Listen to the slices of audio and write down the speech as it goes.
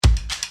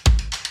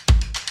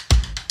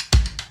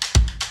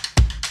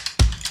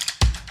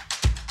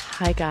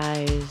Hi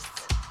guys,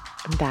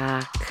 I'm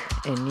back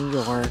in New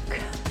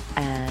York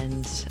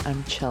and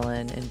I'm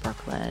chilling in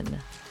Brooklyn.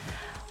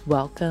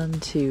 Welcome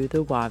to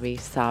the Wabi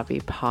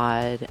Sabi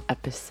Pod,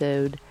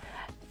 episode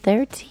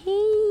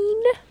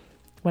 13.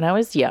 When I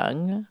was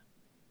young,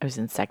 I was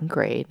in second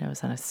grade and I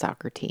was on a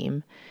soccer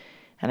team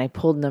and I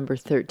pulled number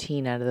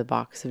 13 out of the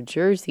box of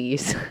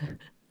jerseys.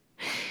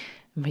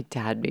 My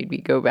dad made me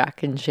go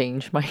back and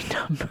change my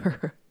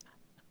number.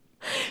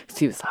 So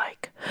he was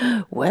like,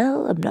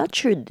 well, I'm not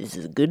sure this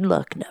is a good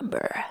luck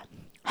number.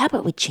 How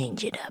about we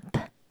change it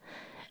up?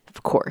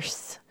 Of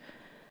course.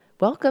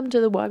 Welcome to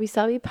the Wabi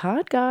Sabi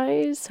Pod,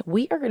 guys.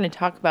 We are going to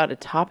talk about a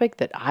topic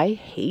that I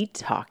hate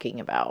talking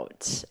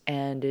about.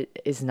 And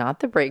it is not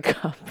the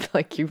breakup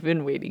like you've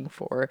been waiting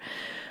for.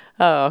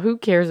 Oh, who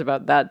cares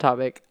about that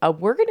topic?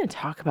 We're going to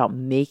talk about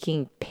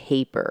making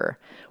paper.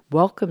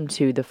 Welcome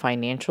to the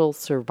Financial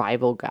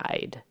Survival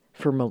Guide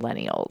for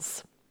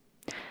Millennials.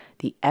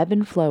 The ebb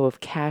and flow of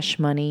cash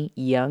money,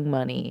 young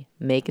money,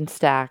 making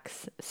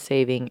stacks,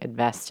 saving,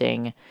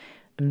 investing,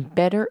 and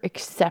better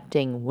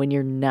accepting when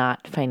you're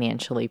not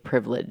financially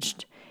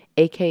privileged,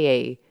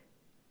 aka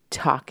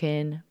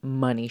talking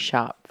money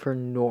shop for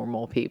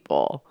normal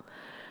people.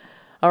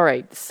 All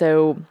right,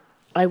 so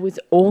I was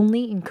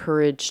only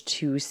encouraged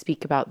to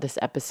speak about this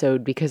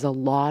episode because a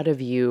lot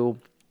of you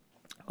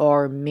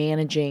are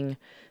managing,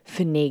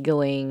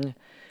 finagling,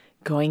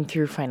 going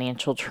through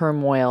financial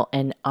turmoil,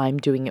 and I'm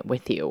doing it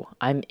with you.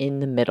 I'm in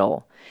the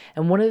middle.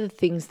 And one of the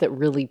things that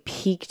really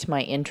piqued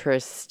my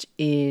interest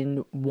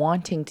in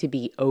wanting to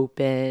be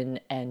open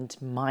and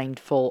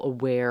mindful,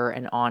 aware,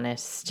 and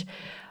honest,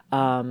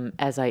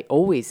 as I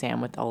always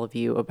am with all of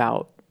you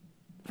about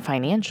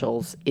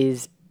financials,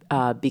 is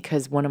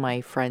because one of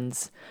my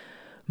friends'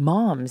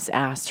 moms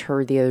asked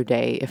her the other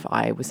day if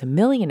I was a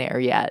millionaire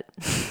yet,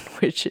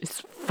 which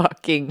is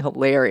fucking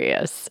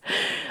hilarious.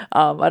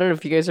 I don't know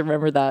if you guys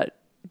remember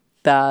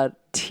that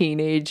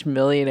teenage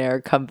millionaire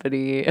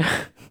company.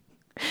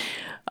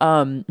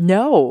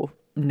 No,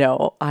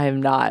 I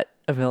am not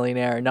a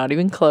millionaire, not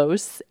even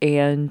close.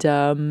 And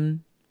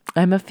I'm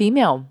a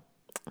female.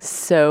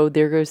 So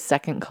there goes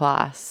second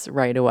class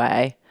right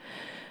away.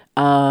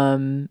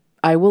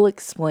 I will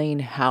explain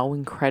how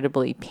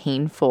incredibly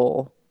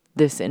painful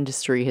this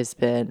industry has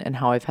been and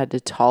how I've had to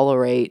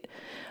tolerate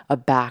a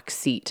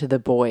backseat to the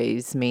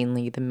boys,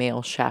 mainly the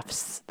male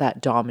chefs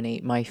that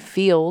dominate my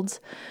field.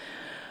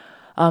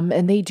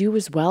 And they do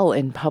as well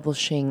in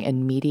publishing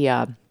and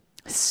media.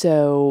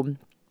 So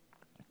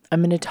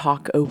I'm going to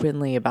talk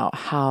openly about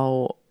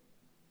how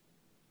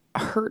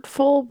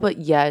hurtful but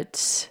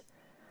yet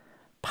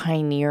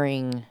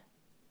pioneering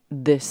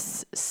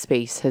this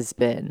space has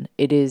been.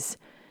 It is,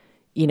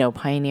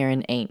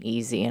 pioneering ain't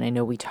easy. And I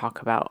know we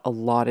talk about a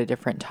lot of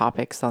different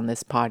topics on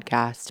this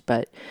podcast,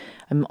 but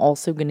I'm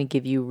also going to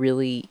give you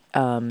really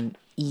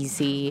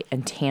easy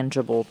and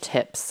tangible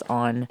tips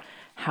on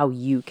how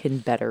you can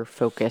better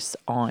focus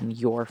on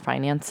your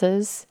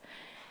finances.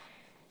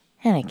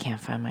 And I can't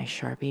find my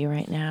Sharpie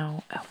right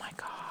now. Oh my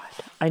God.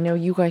 I know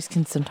you guys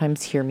can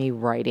sometimes hear me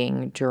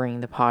writing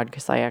during the pod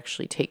because I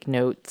actually take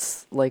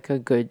notes like a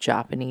good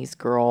Japanese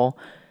girl.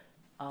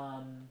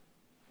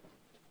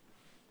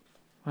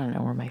 I don't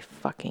know where my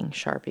fucking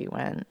Sharpie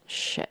went.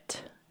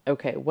 Shit.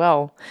 Okay,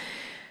 well,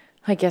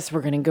 I guess we're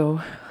going to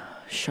go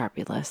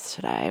Sharpie-less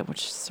today,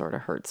 which sort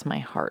of hurts my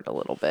heart a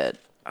little bit.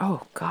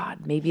 Oh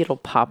God, maybe it'll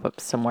pop up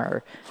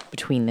somewhere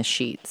between the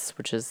sheets,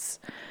 which is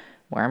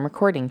where I'm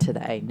recording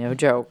today. No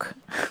joke.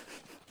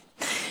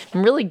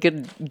 I'm really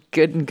good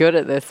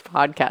at this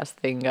podcast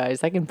thing,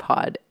 guys. I can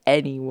pod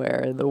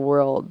anywhere in the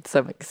world. So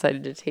I'm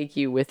excited to take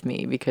you with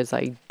me because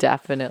I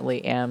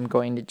definitely am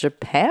going to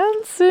Japan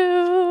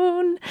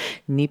soon.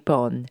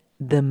 Nippon,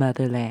 the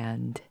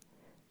motherland.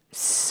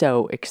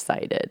 So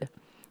excited.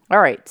 All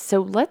right,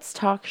 so let's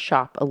talk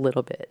shop a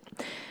little bit.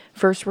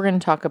 First, we're going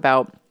to talk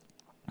about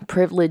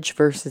privilege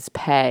versus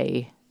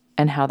pay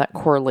and how that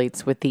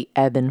correlates with the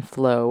ebb and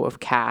flow of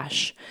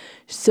cash.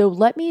 So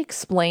let me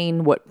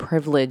explain what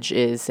privilege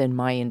is in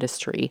my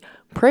industry.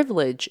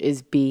 Privilege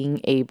is being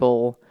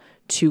able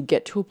to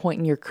get to a point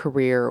in your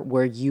career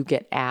where you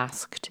get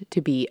asked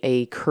to be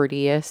a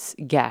courteous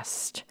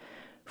guest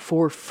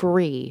for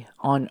free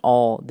on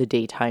all the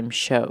daytime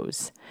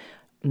shows.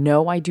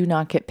 No, I do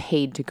not get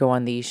paid to go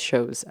on these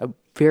shows. A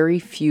very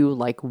few,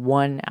 like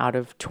 1 out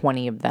of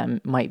 20 of them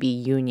might be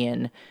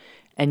union,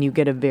 and you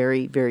get a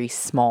very, very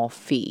small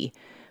fee.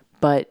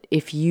 But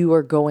if you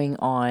are going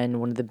on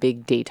one of the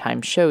big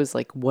daytime shows,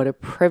 like what a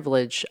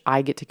privilege,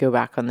 I get to go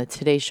back on the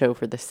Today Show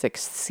for the 6th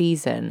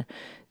season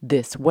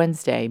this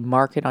Wednesday.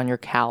 Mark it on your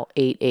cal,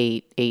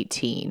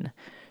 8/8/18.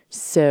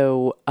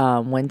 So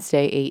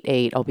Wednesday,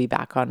 8/8, I'll be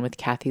back on with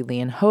Kathy Lee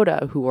and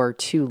Hoda, who are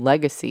two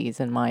legacies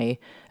in my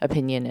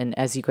opinion. And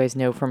as you guys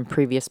know from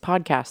previous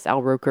podcasts,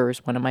 Al Roker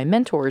is one of my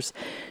mentors.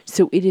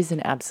 So it is an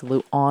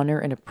absolute honor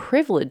and a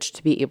privilege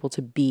to be able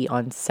to be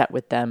on set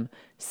with them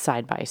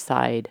side by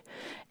side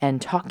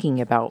and talking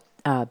about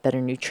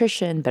better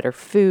nutrition, better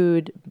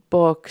food,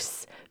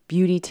 books,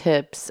 beauty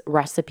tips,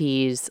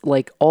 recipes,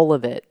 like all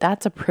of it.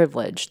 That's a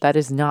privilege. That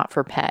is not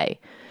for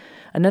pay.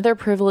 Another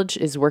privilege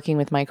is working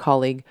with my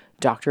colleague,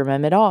 Dr.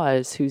 Mehmet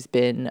Oz, who's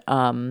been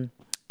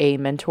a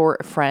mentor,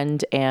 a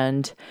friend,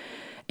 and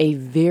a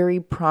very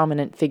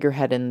prominent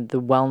figurehead in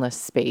the wellness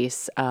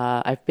space.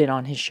 I've been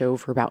on his show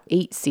for about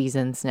 8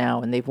 seasons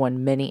now, and they've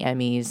won many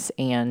Emmys,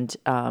 and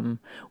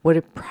what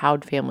a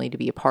proud family to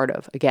be a part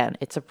of. Again,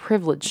 it's a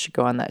privilege to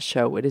go on that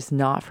show. It is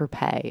not for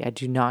pay. I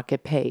do not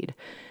get paid.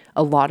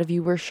 A lot of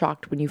you were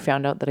shocked when you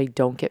found out that I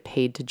don't get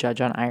paid to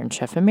judge on Iron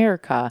Chef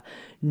America,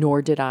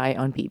 nor did I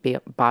on Beat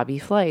Bobby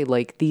Flay.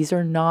 Like, these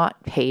are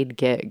not paid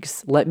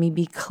gigs. Let me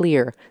be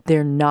clear.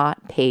 They're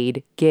not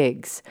paid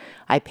gigs.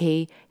 I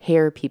pay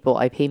hair people.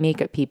 I pay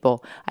makeup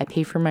people. I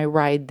pay for my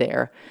ride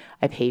there.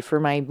 I pay for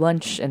my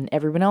lunch and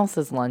everyone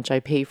else's lunch. I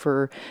pay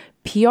for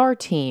PR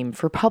team,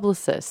 for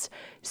publicists.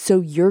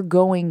 So you're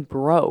going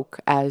broke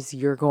as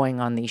you're going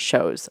on these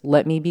shows.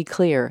 Let me be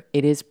clear.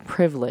 It is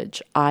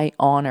privilege. I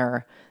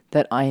honor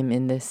that I'm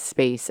in this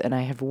space and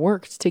I have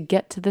worked to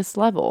get to this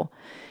level.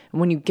 And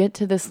when you get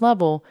to this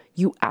level,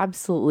 you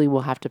absolutely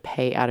will have to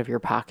pay out of your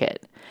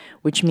pocket,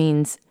 which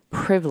means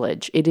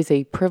privilege. It is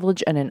a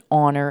privilege and an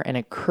honor and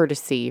a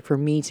courtesy for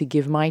me to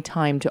give my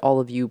time to all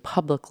of you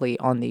publicly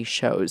on these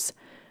shows.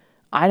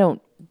 I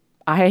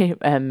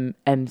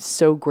am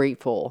so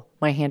grateful.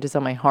 My hand is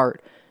on my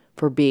heart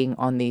for being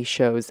on these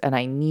shows. And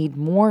I need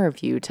more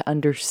of you to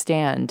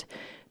understand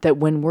that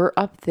when we're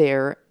up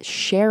there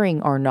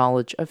sharing our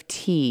knowledge of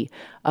tea,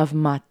 of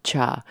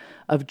matcha,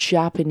 of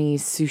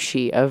Japanese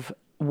sushi, of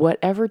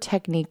whatever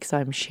techniques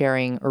I'm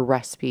sharing or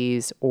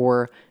recipes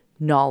or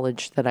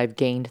knowledge that I've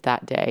gained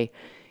that day,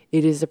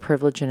 it is a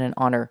privilege and an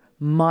honor.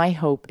 My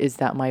hope is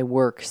that my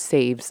work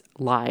saves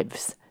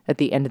lives at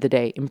the end of the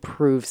day,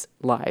 improves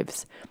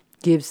lives,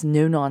 gives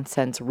no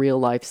nonsense real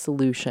life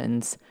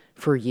solutions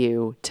for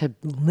you to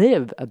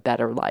live a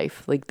better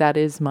life. Like, that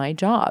is my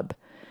job.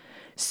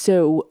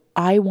 So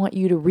I want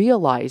you to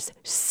realize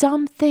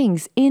some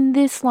things in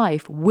this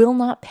life will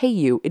not pay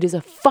you. It is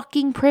a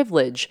fucking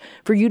privilege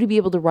for you to be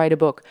able to write a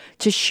book,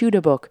 to shoot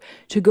a book,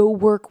 to go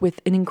work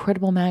with an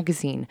incredible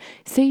magazine.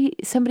 Say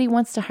somebody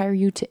wants to hire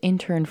you to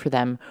intern for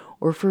them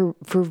or for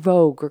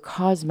Vogue or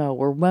Cosmo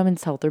or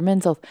Women's Health or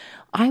Men's Health.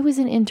 I was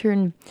an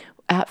intern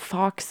at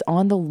Fox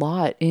on the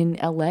lot in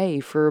LA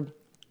for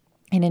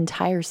an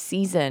entire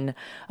season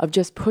of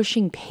just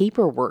pushing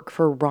paperwork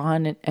for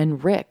Ron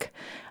and Rick.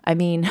 I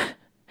mean,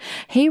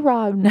 hey,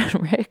 Ron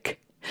and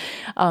Rick.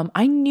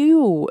 I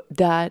knew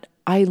that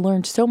I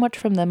learned so much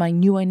from them. I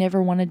knew I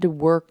never wanted to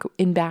work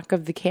in back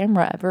of the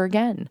camera ever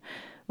again.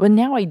 Well,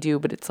 now I do,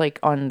 but it's like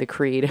on the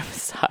creative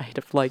side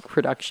of like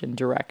production,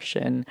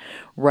 direction,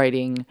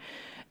 writing,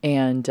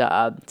 and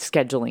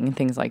scheduling and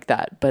things like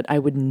that. But I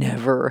would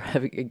never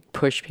have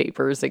pushed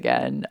papers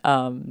again.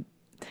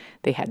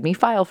 They had me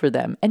file for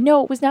them. And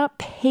no, it was not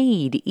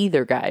paid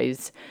either,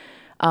 guys.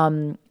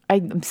 I'm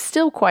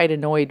still quite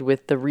annoyed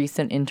with the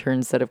recent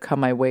interns that have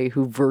come my way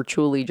who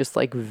virtually just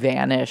like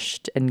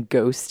vanished and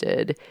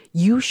ghosted.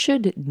 You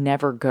should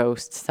never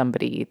ghost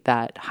somebody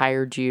that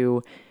hired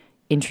you,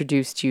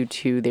 introduced you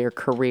to their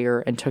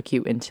career, and took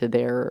you into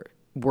their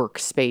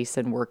workspace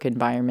and work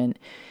environment.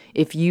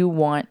 If you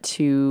want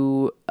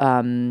to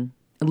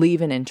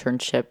leave an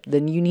internship,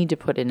 then you need to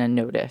put in a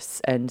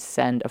notice and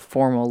send a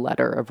formal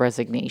letter of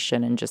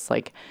resignation and just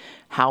like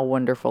how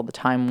wonderful the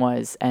time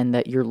was and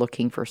that you're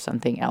looking for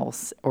something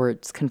else or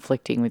it's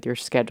conflicting with your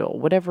schedule,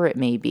 whatever it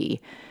may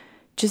be.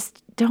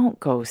 Just don't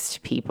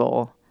ghost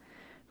people.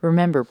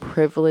 Remember,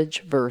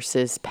 privilege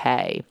versus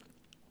pay.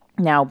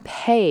 Now,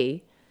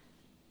 pay,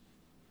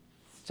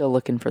 still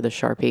looking for the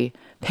Sharpie.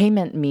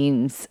 Payment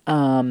means,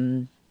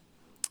 I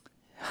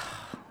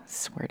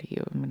swear to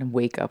you, I'm going to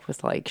wake up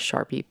with like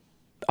Sharpie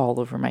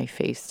all over my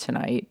face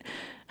tonight.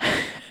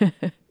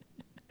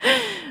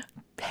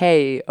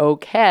 Pay.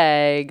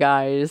 Okay,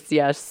 guys.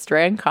 Yes,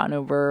 Strand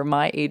Conover,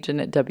 my agent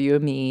at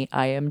WME,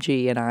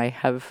 IMG, and I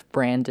have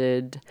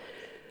branded,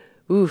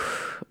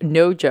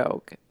 no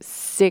joke,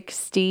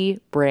 60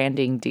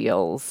 branding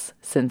deals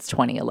since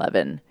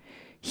 2011.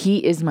 He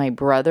is my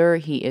brother.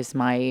 He is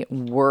my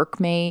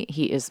workmate.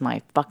 He is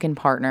my fucking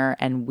partner.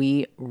 And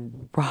we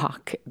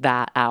rock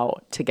that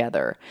out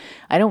together.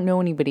 I don't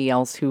know anybody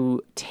else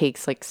who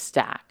takes like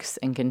stacks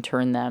and can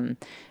turn them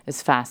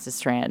as fast as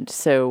Strand.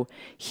 So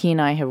he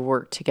and I have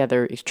worked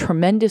together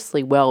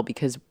tremendously well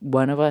because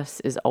one of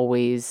us is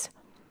always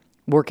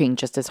working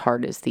just as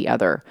hard as the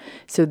other.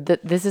 So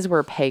this is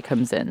where pay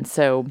comes in.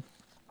 So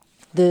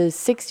the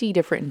 60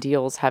 different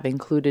deals have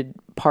included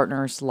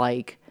partners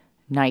like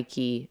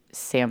Nike,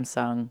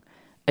 Samsung,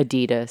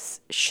 Adidas,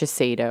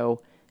 Shiseido,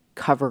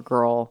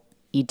 CoverGirl,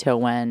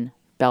 Itoen,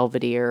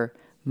 Belvedere,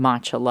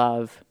 Matcha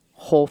Love,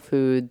 Whole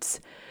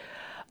Foods,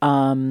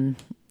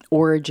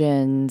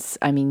 Origins.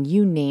 I mean,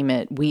 you name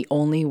it. We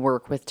only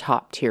work with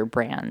top tier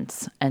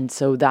brands. And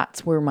so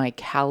that's where my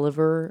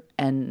caliber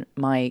and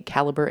my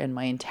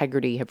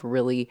integrity have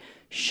really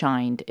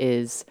shined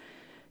is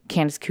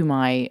Candice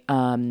Kumai,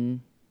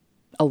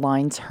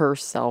 aligns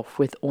herself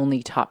with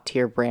only top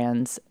tier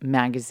brands,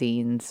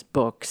 magazines,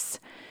 books,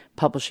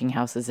 publishing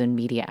houses, and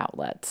media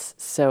outlets.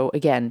 So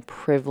again,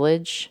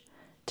 privilege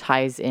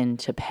ties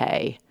into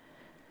pay.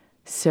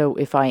 So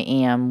if I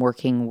am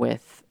working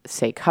with,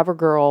 say,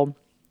 CoverGirl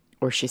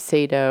or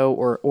Shiseido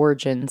or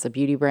Origins, a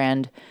beauty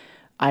brand,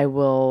 I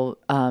will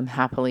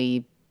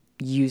happily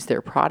use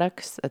their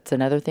products. That's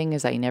another thing,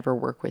 is I never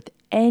work with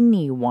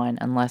anyone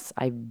unless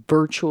I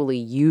virtually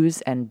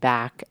use and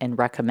back and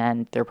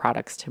recommend their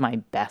products to my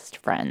best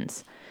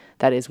friends.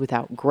 That is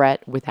without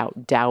regret,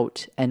 without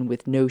doubt, and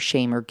with no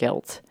shame or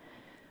guilt.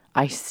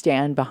 I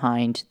stand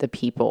behind the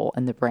people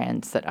and the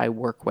brands that I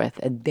work with,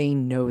 and they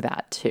know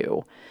that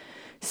too.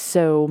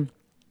 So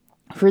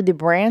for the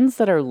brands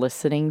that are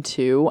listening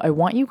to, I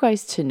want you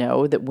guys to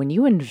know that when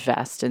you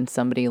invest in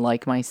somebody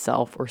like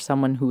myself or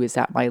someone who is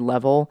at my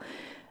level,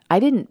 I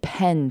didn't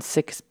pen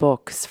 6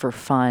 books for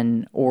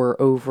fun or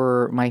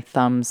over my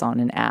thumbs on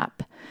an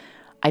app.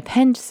 I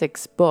penned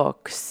 6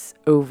 books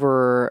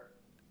over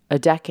a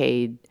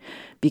decade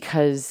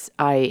because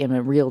I am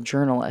a real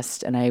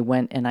journalist, and I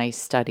went and I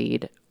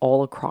studied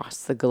all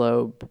across the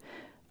globe.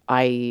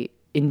 I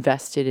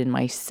invested in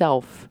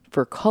myself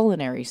for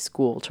culinary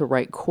school to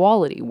write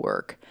quality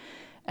work.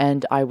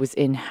 And I was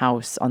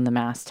in-house on the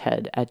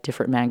masthead at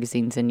different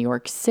magazines in New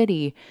York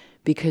City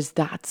because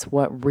that's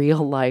what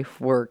real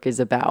life work is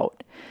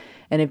about.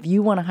 And if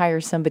you want to hire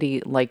somebody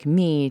like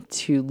me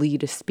to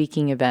lead a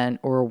speaking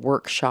event or a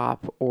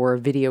workshop or a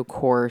video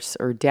course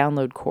or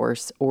download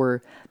course,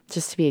 or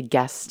just to be a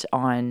guest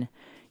on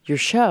your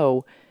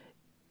show,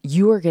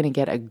 you are going to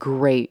get a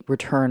great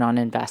return on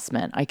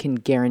investment. I can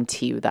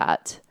guarantee you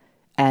that.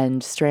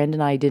 And Strand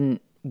and I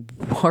didn't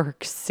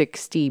work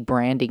 60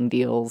 branding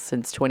deals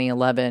since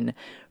 2011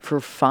 for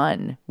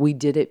fun. We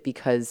did it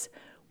because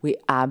we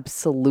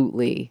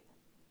absolutely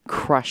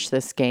crush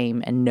this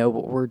game and know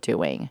what we're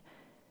doing.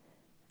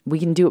 We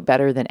can do it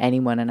better than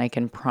anyone, and I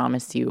can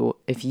promise you,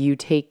 if you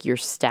take your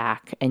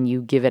stack and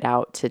you give it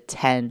out to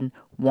 10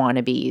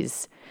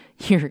 wannabes,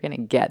 you're going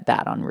to get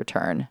that on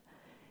return.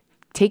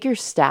 Take your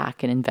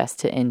stack and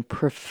invest it in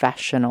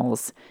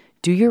professionals.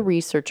 Do your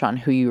research on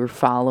who you're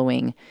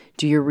following.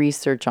 Do your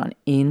research on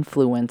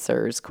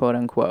influencers, quote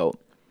unquote.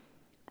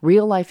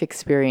 Real life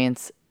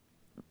experience,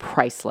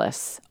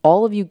 priceless.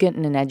 All of you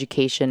getting an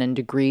education and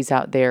degrees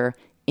out there,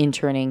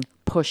 interning,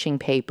 pushing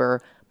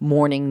paper,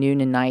 morning,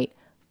 noon, and night,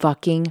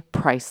 fucking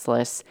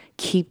priceless.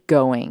 Keep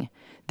going.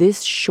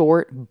 This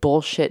short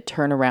bullshit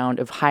turnaround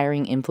of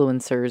hiring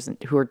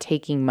influencers who are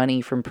taking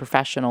money from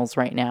professionals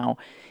right now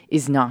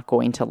is not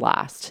going to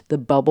last. The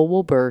bubble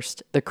will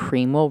burst. The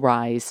cream will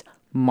rise.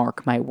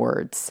 Mark my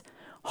words.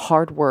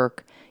 Hard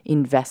work,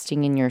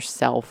 investing in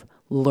yourself,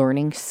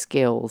 learning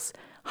skills,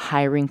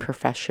 hiring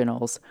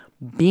professionals,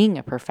 being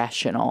a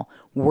professional,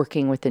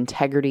 working with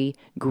integrity,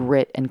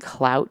 grit, and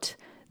clout,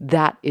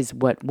 that is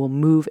what will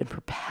move and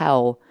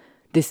propel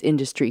this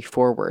industry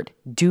forward.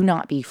 Do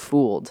not be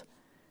fooled.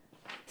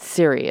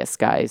 Serious,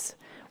 guys.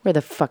 Where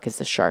the fuck is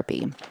the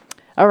Sharpie?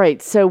 All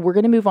right, so we're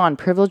going to move on.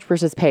 Privilege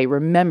versus pay.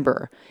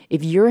 Remember,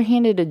 if you're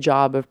handed a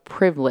job of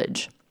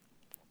privilege,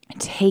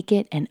 take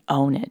it and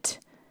own it.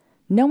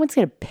 No one's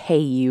going to pay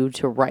you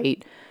to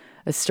write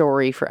a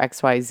story for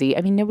XYZ.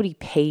 I mean, nobody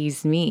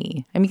pays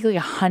me. I make like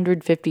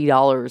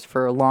 $150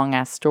 for a long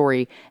ass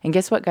story. And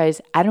guess what,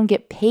 guys? I don't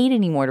get paid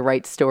anymore to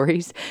write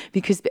stories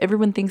because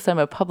everyone thinks I'm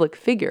a public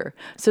figure.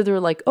 So they're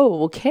like, oh,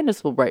 well,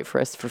 Candace will write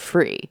for us for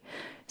free.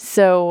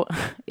 So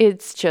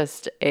it's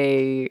just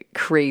a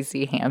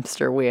crazy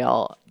hamster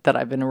wheel that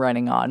I've been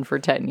running on for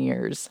 10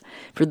 years.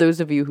 For those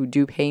of you who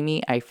do pay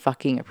me, I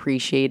fucking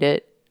appreciate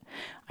it.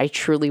 I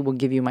truly will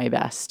give you my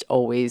best.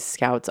 Always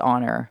Scout's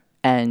honor.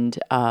 And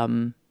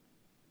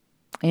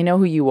I know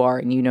who you are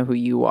and you know who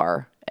you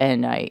are.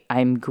 And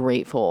I'm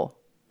grateful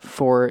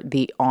for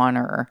the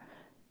honor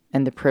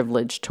and the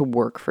privilege to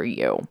work for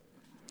you.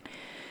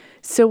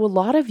 So a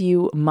lot of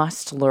you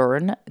must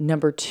learn,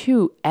 number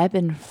 2, ebb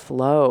and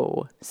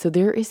flow. So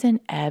there is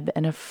an ebb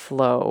and a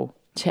flow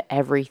to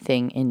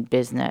everything in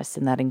business,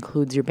 and that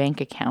includes your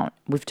bank account.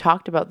 We've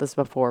talked about this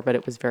before, but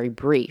it was very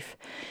brief.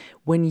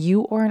 When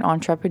you are an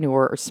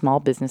entrepreneur or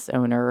small business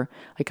owner,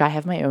 like I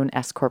have my own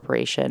S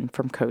corporation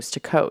from coast to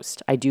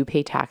coast. I do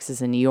pay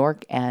taxes in New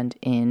York and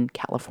in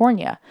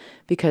California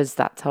because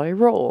that's how I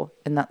roll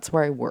and that's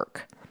where I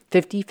work.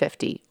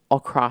 50-50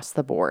 across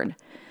the board.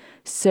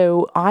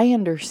 So I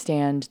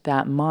understand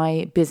that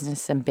my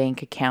business and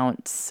bank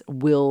accounts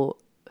will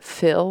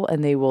fill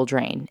and they will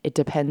drain. It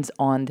depends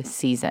on the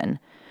season.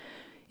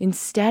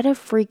 Instead of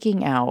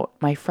freaking out,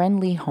 my friend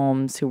Lee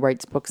Holmes, who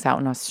writes books out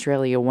in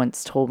Australia,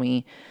 once told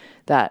me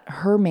that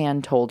her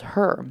man told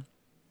her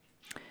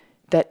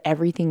that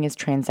everything is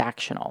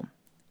transactional.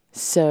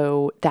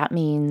 So that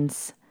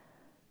means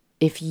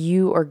if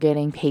you are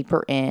getting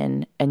paper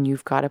in and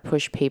you've got to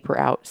push paper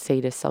out,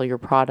 say to sell your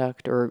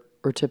product or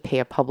to pay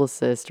a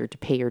publicist or to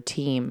pay your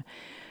team,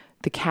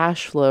 the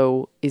cash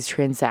flow is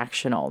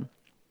transactional.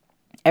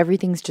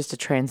 Everything's just a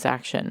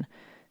transaction.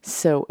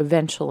 So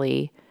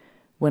eventually,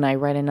 when I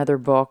write another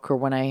book or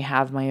when I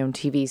have my own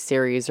TV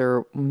series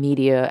or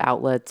media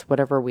outlets,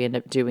 whatever we end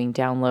up doing,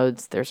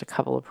 downloads, there's a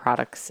couple of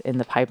products in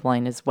the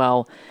pipeline as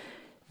well,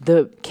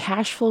 the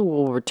cash flow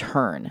will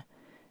return.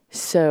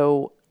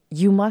 So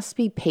you must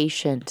be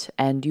patient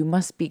and you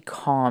must be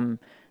calm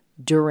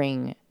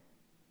during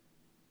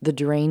the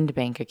drained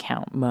bank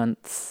account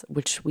months,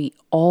 which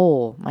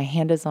my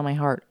hand is on my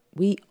heart,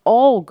 we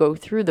all go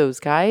through those,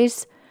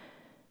 guys.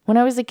 When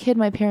I was a kid,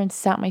 my parents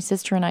sat my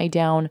sister and I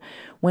down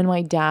when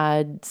my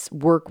dad's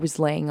work was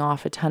laying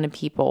off a ton of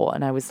people.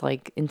 And I was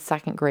like in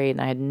second grade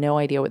and I had no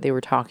idea what they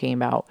were talking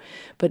about.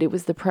 But it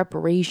was the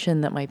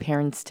preparation that my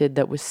parents did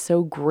that was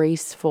so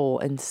graceful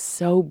and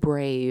so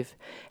brave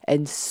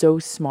and so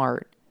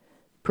smart.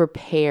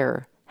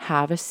 Prepare,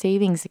 have a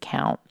savings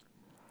account,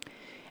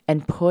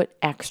 and put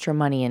extra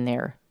money in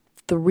there.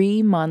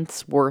 3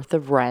 months worth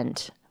of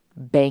rent,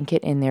 bank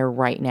it in there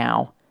right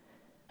now.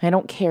 I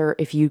don't care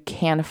if you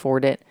can't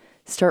afford it.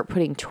 Start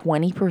putting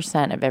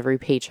 20% of every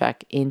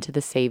paycheck into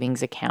the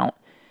savings account.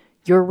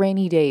 Your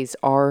rainy days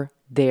are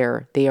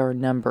there. They are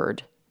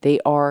numbered. They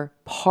are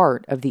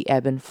part of the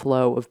ebb and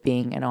flow of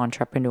being an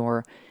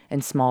entrepreneur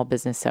and small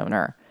business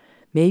owner.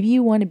 Maybe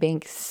you want to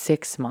bank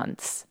 6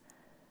 months.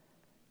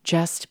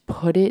 Just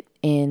put it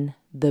in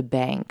the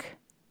bank.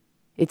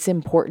 It's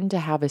important to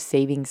have a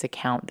savings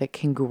account that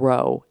can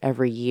grow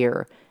every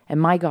year.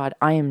 And my God,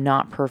 I am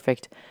not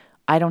perfect.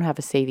 I don't have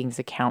a savings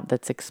account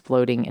that's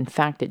exploding. In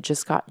fact, it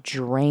just got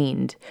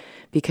drained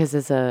because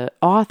as an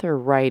author,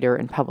 writer,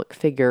 and public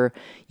figure,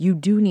 you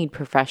do need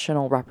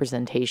professional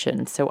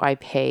representation. So I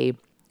pay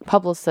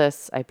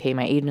publicists, I pay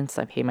my agents,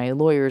 I pay my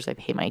lawyers, I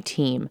pay my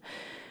team,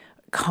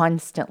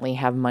 constantly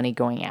have money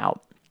going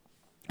out.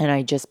 And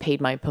I just paid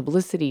my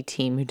publicity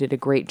team who did a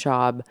great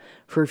job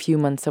for a few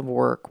months of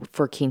work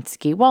for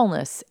Kinski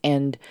Wellness,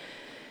 and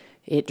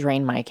it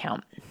drained my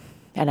account.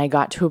 And I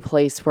got to a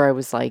place where I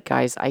was like,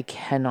 guys, I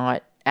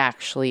cannot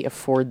actually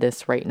afford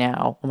this right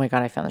now. Oh my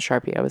God, I found the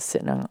Sharpie. I was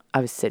sitting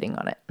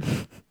on it.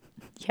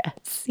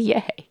 Yes,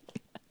 yay.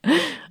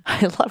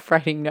 I love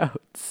writing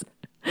notes.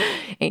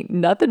 Ain't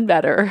nothing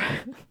better.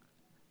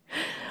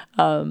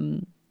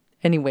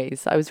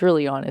 Anyways, I was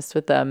really honest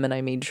with them and I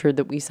made sure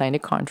that we signed a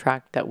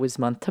contract that was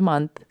month to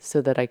month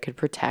so that I could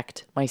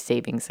protect my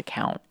savings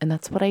account. And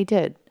that's what I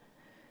did.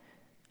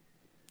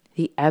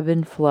 The ebb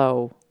and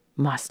flow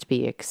must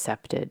be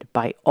accepted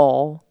by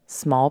all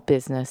small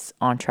business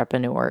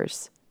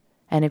entrepreneurs.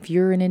 And if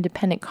you're an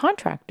independent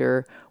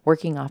contractor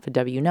working off a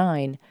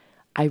W-9,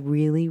 I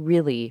really,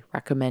 really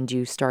recommend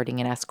you starting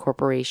an S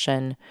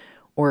corporation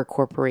or a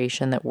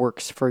corporation that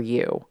works for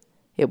you.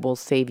 It will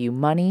save you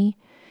money.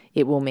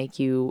 It will make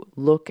you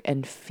look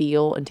and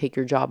feel and take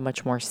your job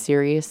much more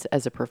serious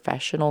as a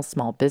professional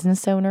small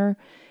business owner.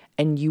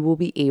 And you will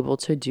be able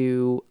to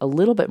do a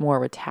little bit more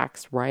with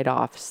tax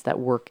write-offs that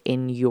work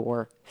in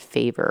your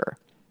favor.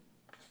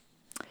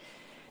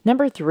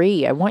 Number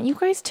 3, I want you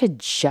guys to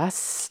just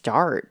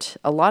start.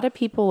 A lot of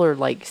people are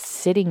like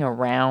sitting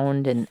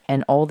around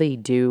and all they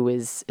do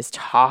is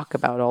talk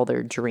about all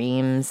their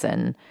dreams.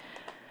 And,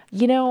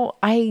 you know,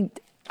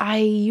 I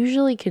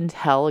usually can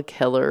tell a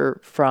killer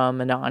from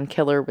a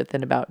non-killer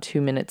within about 2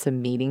 minutes of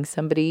meeting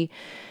somebody.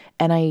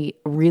 And I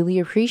really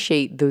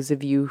appreciate those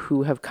of you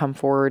who have come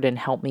forward and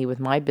helped me with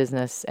my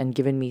business and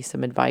given me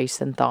some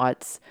advice and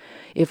thoughts.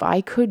 If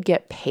I could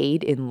get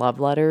paid in love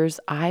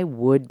letters, I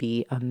would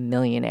be a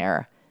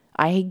millionaire.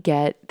 I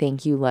get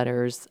thank you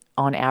letters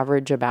on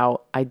average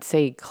about, I'd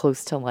say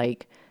close to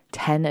like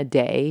 10 a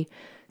day.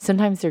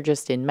 Sometimes they're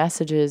just in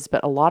messages,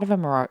 but a lot of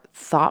them are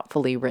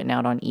thoughtfully written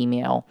out on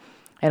email.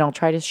 And I'll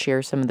try to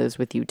share some of those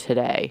with you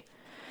today.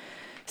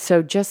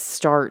 So just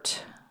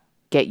start.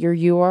 Get your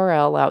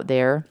URL out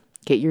there.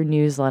 Get your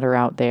newsletter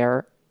out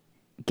there.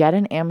 Get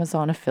an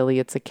Amazon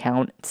affiliates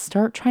account.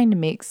 Start trying to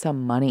make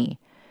some money.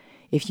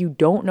 If you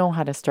don't know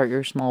how to start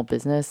your small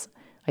business,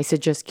 I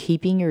suggest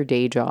keeping your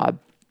day job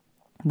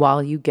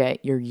while you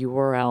get your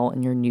URL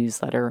and your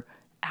newsletter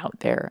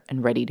out there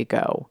and ready to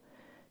go.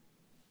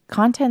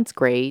 Content's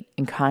great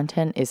and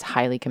content is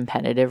highly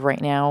competitive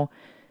right now.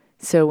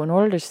 So in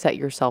order to set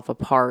yourself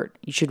apart,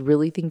 you should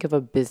really think of a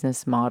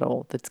business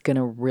model that's going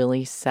to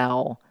really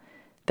sell,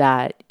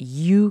 that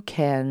you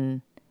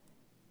can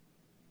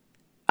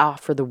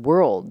offer the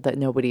world that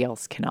nobody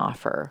else can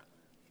offer.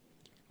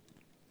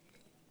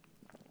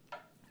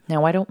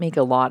 Now, I don't make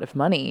a lot of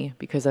money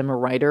because I'm a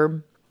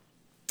writer,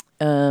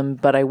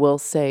 but I will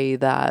say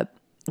that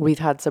we've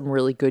had some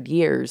really good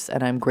years,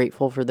 and I'm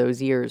grateful for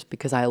those years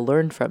because I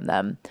learned from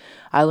them.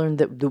 I learned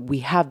that we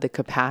have the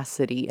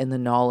capacity and the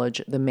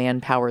knowledge, the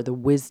manpower, the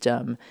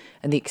wisdom,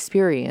 and the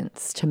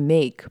experience to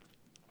make,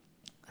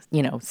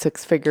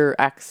 6-figure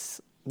X,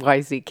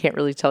 Y, Z, can't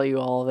really tell you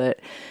all of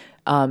it,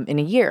 in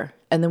a year.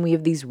 And then we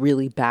have these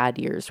really bad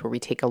years where we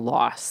take a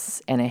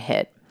loss and a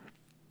hit.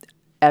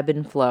 Ebb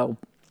and flow.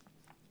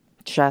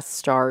 Just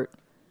start.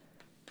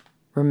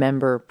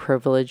 Remember,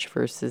 privilege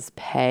versus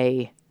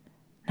pay.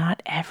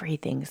 Not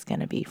everything's going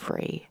to be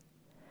free.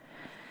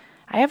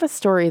 I have a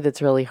story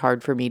that's really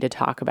hard for me to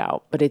talk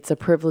about, but it's a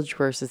privilege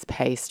versus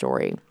pay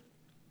story.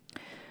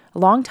 A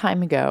long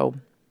time ago,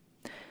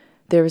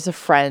 there was a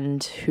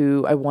friend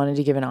who I wanted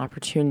to give an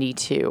opportunity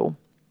to,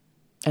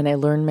 and I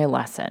learned my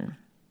lesson.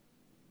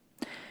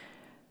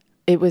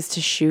 It was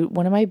to shoot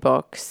one of my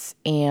books,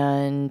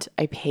 and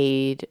I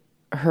paid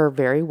her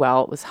very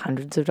well. It was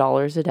hundreds of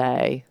dollars a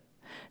day,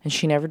 and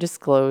she never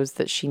disclosed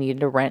that she needed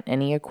to rent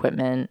any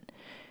equipment,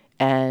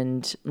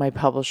 and my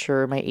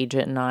publisher, my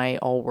agent, and I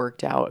all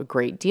worked out a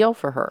great deal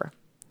for her.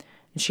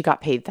 And she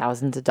got paid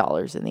thousands of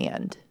dollars in the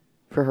end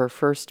for her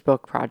first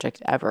book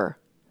project ever.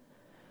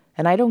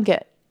 And I don't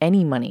get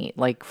any money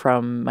like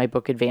from my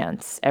book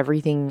advance.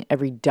 Everything,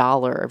 every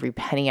dollar, every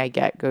penny I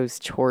get goes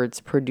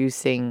towards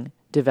producing,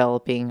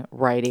 developing,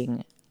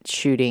 writing,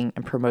 shooting,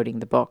 and promoting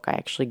the book. I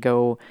actually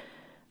go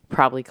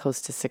probably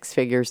close to six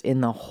figures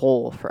in the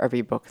hole for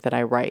every book that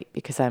I write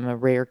because I'm a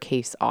rare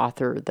case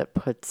author that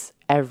puts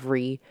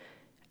every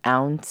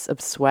ounce of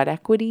sweat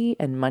equity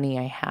and money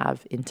I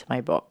have into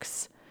my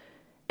books.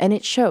 And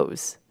it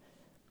shows.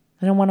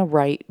 I don't want to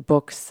write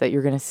books that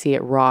you're going to see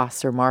at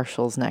Ross or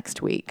Marshall's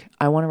next week.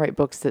 I want to write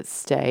books that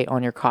stay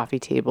on your coffee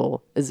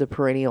table as a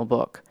perennial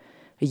book,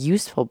 a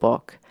useful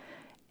book,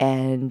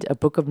 and a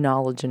book of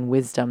knowledge and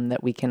wisdom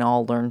that we can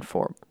all learn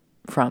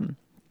from.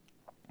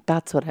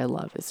 That's what I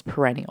love, is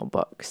perennial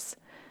books.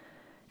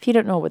 If you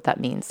don't know what that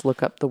means,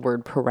 look up the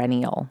word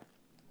perennial.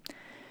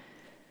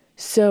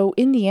 So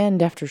in the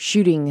end, after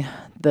shooting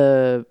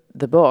the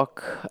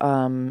book,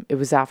 it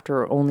was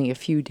after only a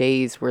few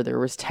days where there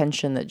was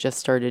tension that just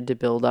started to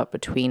build up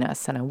between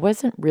us, and I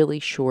wasn't really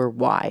sure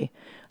why.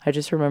 I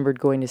just remembered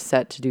going to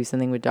set to do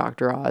something with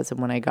Dr. Oz, and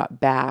when I got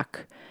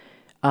back,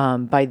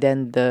 by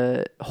then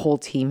the whole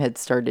team had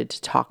started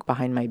to talk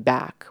behind my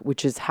back,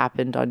 which has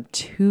happened on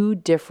 2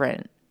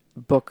 different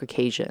book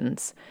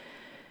occasions.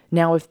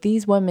 Now, if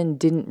these women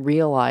didn't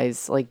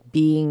realize, like,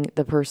 being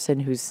the person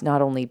who's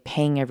not only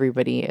paying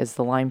everybody as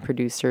the line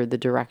producer, the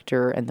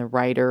director, and the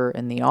writer,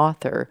 and the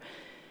author,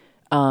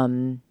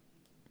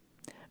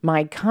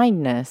 my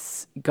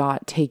kindness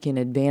got taken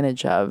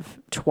advantage of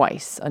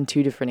twice on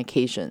 2 different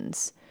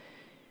occasions.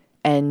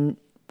 And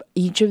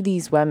each of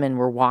these women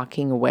were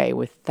walking away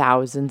with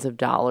thousands of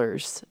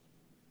dollars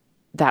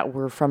that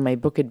were from my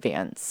book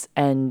advance.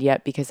 And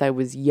yet, because I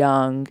was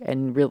young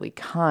and really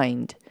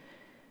kind,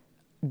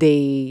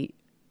 they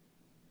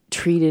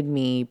treated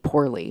me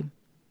poorly.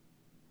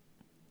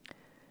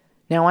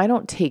 Now, I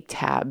don't take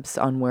tabs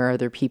on where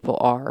other people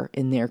are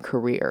in their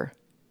career.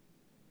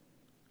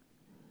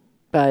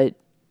 But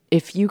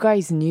if you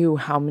guys knew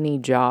how many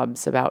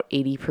jobs, about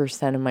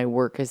 80% of my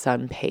work is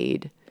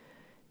unpaid,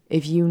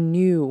 if you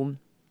knew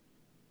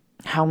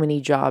how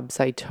many jobs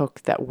I took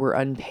that were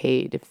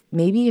unpaid,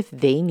 if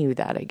they knew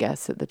that, I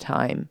guess, at the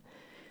time,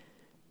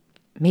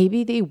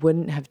 maybe they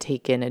wouldn't have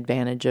taken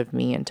advantage of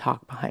me and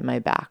talked behind my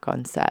back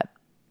on set.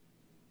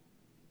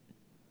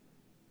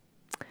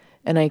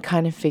 And I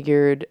kind of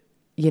figured,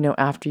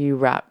 after you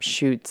wrap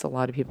shoots, a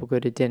lot of people go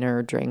to dinner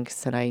or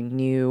drinks, and I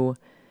knew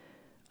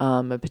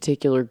a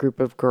particular group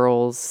of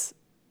girls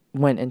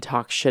went and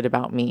talked shit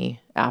about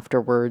me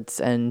afterwards,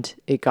 and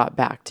it got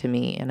back to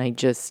me, and I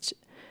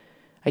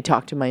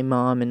talked to my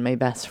mom and my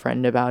best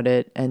friend about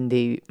it, and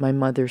my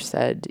mother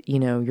said,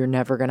 you're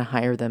never going to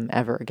hire them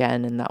ever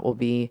again, and that will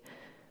be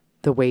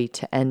the way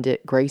to end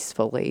it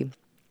gracefully.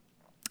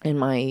 And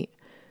my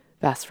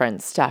best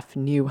friend Steph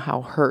knew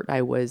how hurt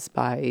I was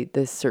by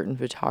this certain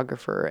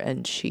photographer,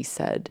 and she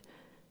said,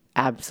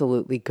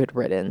 absolutely good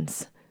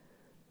riddance.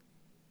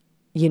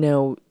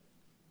 When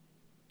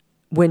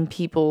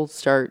people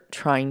start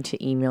trying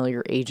to email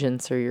your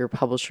agents or your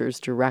publishers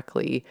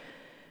directly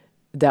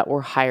that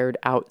were hired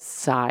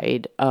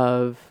outside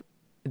of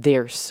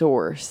their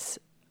source,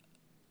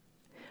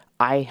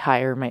 I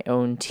hire my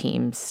own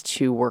teams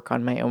to work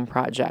on my own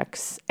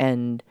projects.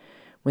 And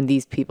when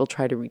these people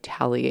try to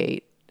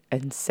retaliate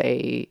and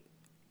say,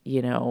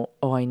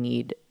 I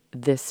need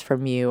this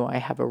from you, I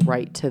have a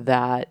right to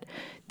that,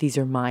 these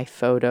are my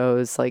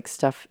photos, like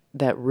stuff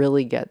that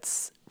really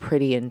gets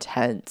pretty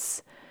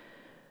intense.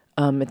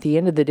 At the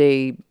end of the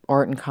day,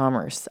 art and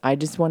commerce, I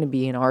just want to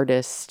be an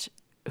artist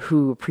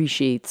who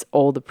appreciates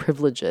all the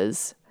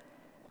privileges.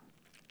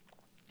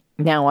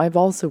 Now, I've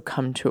also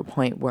come to a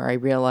point where I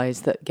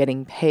realize that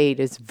getting paid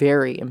is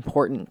very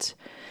important,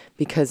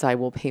 because I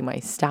will pay my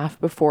staff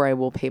before I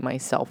will pay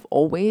myself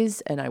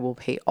always, and I will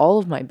pay all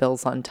of my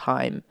bills on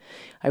time.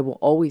 I will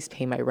always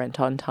pay my rent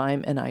on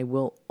time, and I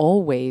will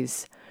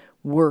always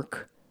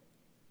work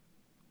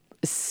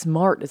as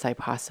smart as I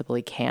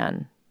possibly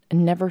can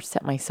and never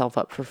set myself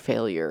up for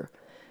failure.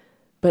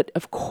 But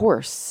of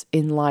course,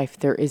 in life,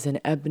 there is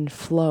an ebb and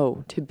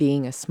flow to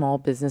being a small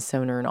business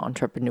owner and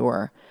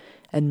entrepreneur.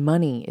 And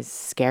money is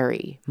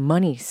scary.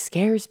 Money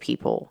scares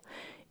people.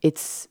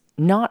 It's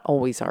not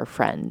always our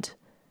friend,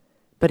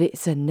 but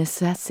it's a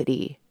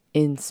necessity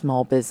in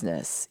small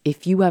business.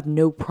 If you have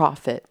no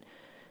profit,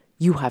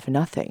 you have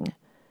nothing.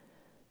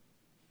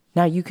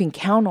 Now, you can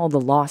count all the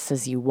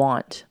losses you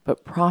want,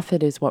 but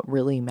profit is what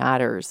really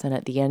matters. And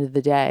at the end of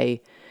the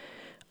day,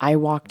 I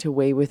walked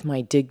away with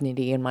my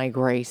dignity and my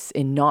grace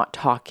in not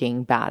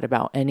talking bad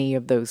about any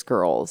of those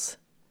girls.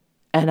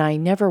 And I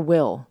never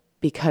will,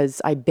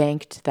 because I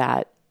banked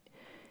that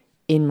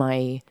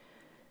in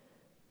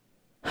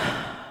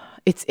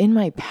it's in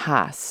my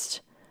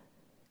past.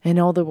 And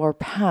although our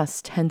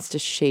past tends to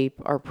shape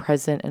our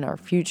present and our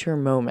future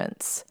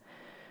moments,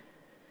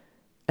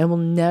 and we'll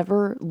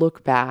never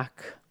look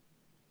back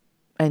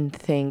and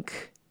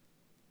think,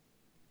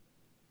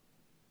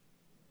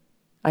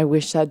 I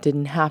wish that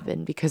didn't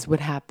happen, because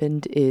what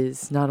happened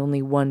is not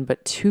only one,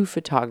 but two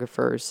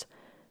photographers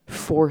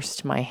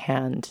forced my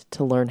hand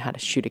to learn how to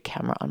shoot a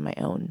camera on my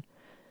own,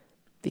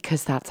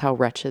 because that's how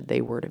wretched they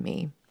were to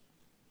me.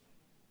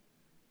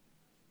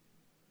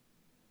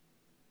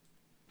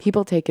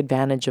 People take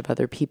advantage of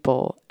other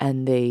people,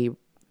 and they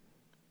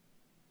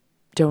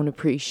don't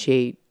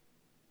appreciate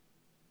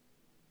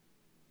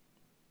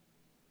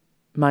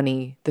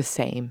money the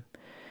same.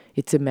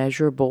 It's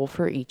immeasurable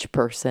for each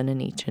person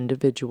and each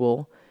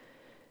individual.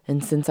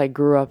 And since I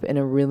grew up in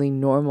a really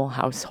normal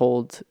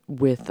household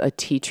with a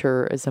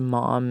teacher as a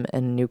mom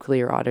and a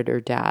nuclear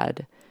auditor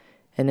dad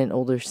and an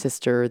older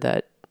sister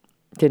that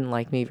didn't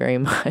like me very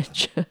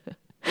much,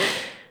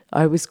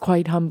 I was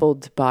quite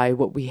humbled by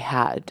what we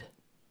had.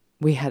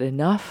 We had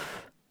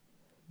enough.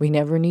 We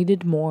never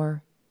needed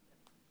more.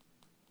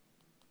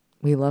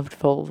 We loved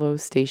Volvo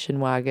station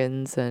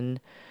wagons,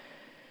 and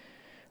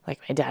like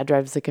my dad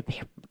drives like a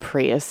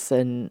Prius,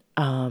 and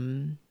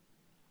I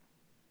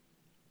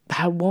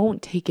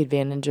won't take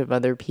advantage of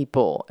other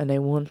people, and I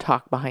won't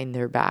talk behind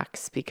their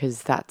backs,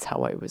 because that's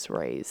how I was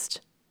raised.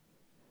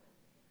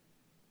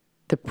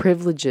 The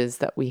privileges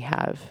that we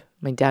have,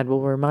 my dad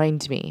will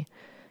remind me: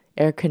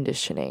 air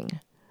conditioning,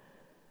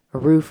 a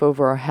roof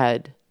over our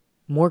head,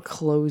 more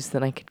clothes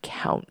than I could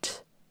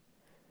count,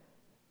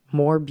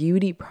 more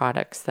beauty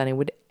products than I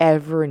would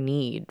ever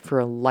need for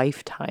a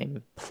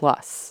lifetime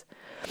plus,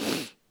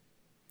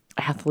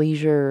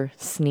 athleisure,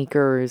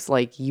 sneakers,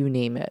 like you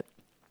name it.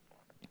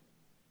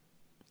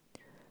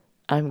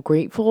 I'm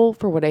grateful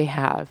for what I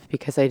have,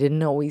 because I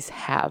didn't always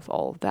have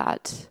all of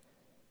that.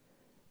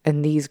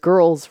 And these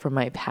girls from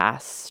my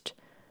past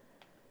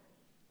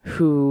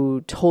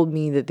who told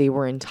me that they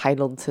were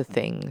entitled to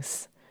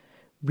things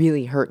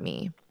really hurt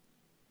me.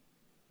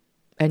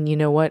 And you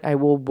know what? I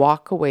will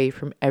walk away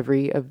from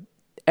every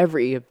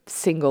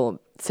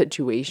single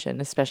situation,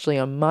 especially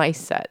on my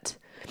set,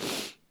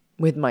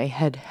 with my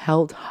head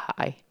held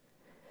high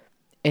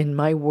in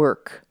my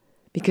work.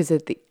 Because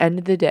at the end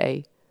of the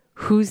day,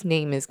 whose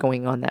name is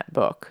going on that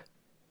book?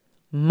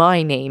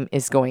 My name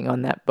is going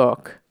on that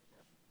book.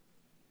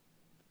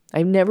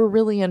 I've never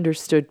really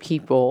understood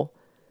people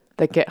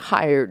that get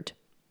hired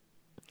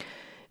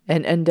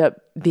and end up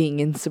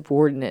being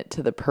insubordinate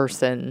to the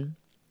person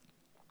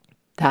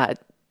that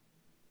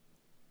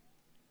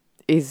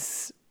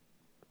is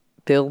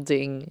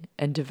building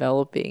and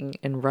developing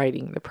and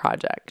writing the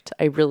project.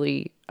 I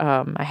really,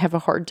 I have a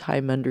hard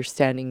time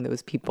understanding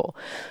those people.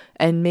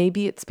 And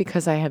maybe it's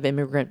because I have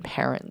immigrant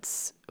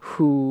parents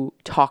who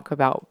talk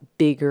about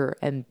bigger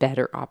and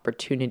better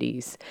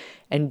opportunities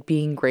and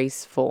being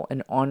graceful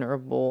and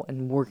honorable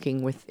and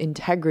working with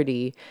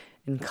integrity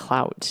and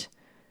clout.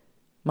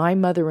 My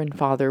mother and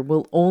father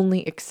will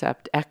only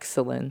accept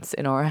excellence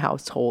in our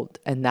household,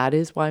 and that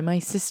is why my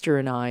sister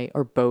and I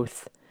are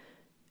both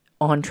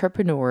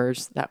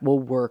entrepreneurs that will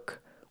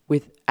work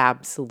with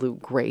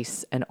absolute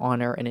grace and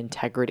honor and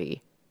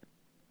integrity.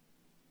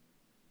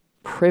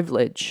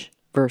 Privilege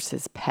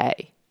versus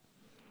pay.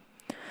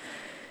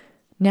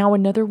 Now,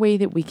 another way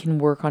that we can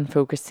work on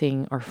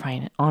focusing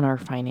on our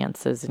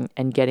finances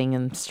and getting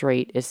them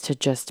straight is to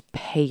just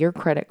pay your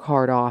credit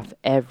card off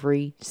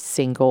every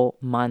single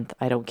month.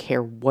 I don't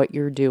care what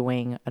you're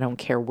doing. I don't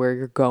care where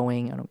you're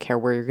going. I don't care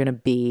where you're going to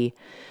be.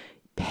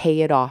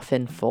 Pay it off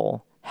in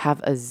full.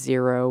 Have a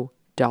 $0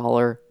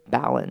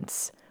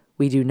 balance.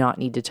 We do not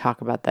need to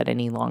talk about that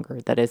any longer.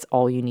 That is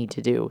all you need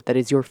to do. That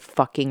is your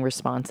fucking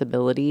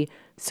responsibility.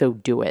 So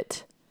do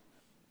it.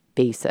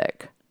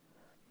 Basic.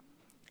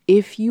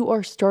 If you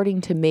are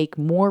starting to make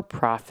more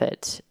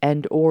profit,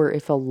 and or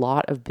if a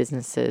lot of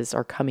businesses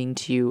are coming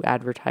to you,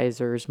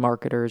 advertisers,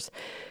 marketers,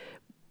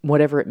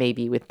 whatever it may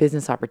be, with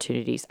business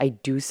opportunities, I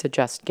do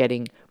suggest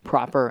getting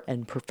proper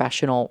and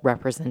professional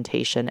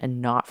representation and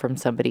not from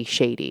somebody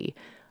shady.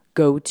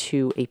 Go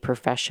to a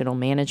professional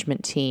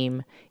management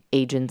team,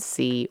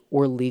 agency,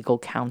 or legal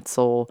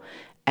counsel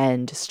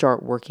and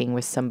start working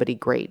with somebody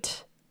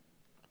great.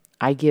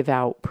 I give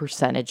out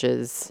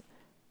percentages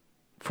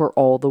for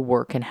all the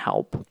work and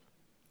help.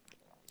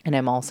 And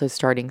I'm also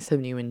starting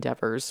some new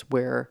endeavors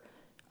where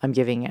I'm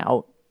giving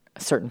out a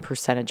certain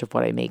percentage of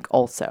what I make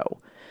also.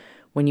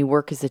 When you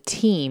work as a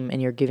team and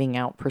you're giving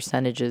out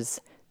percentages,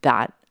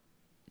 that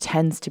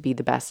tends to be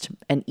the best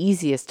and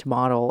easiest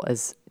model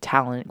as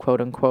talent,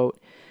 quote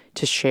unquote,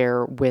 to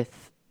share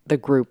with the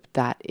group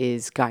that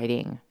is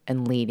guiding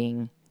and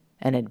leading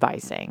and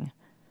advising.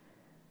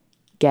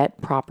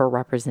 Get proper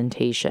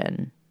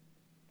representation.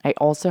 I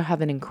also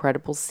have an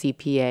incredible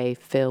CPA,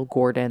 Phil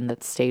Gordon,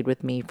 that stayed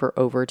with me for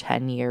over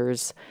 10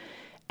 years.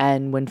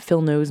 And when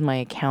Phil knows my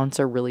accounts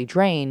are really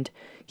drained,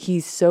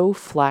 He's so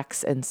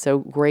flex and so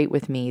great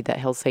with me that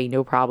he'll say,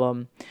 no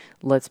problem,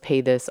 let's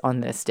pay this on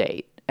this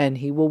date. And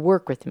he will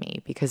work with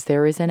me because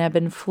there is an ebb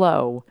and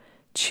flow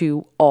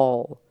to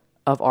all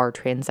of our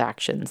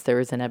transactions. There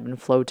is an ebb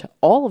and flow to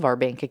all of our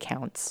bank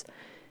accounts.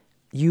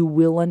 You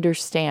will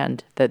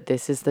understand that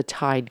this is the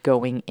tide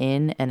going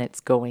in and it's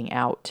going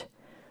out.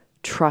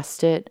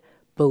 Trust it,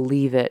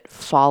 believe it,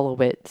 follow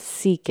it,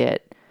 seek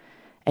it,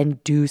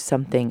 and do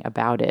something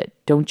about it.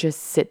 Don't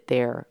just sit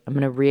there. I'm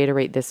going to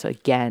reiterate this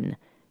again.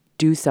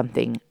 Do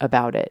something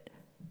about it.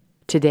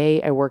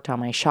 Today, I worked on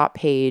my shop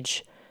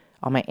page,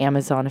 on my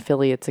Amazon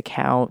affiliates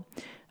account.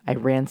 I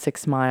ran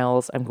 6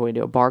 miles. I'm going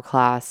to a bar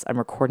class. I'm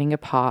recording a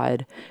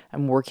pod.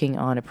 I'm working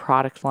on a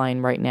product line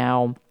right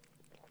now.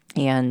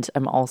 And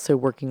I'm also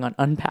working on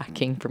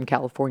unpacking from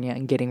California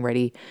and getting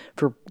ready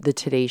for the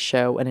Today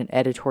Show and an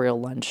editorial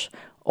lunch,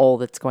 all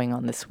that's going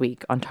on this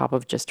week, on top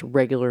of just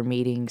regular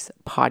meetings,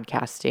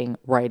 podcasting,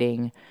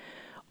 writing,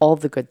 all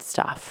the good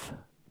stuff.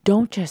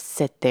 Don't just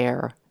sit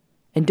there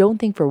and don't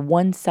think for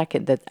 1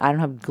 second that I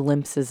don't have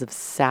glimpses of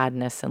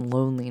sadness and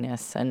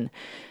loneliness and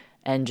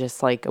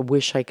just like, I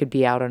wish I could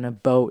be out on a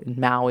boat in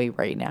Maui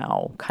right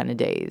now kind of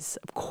days.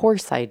 Of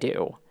course I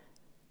do.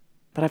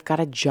 But I've got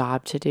a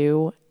job to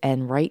do,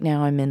 and right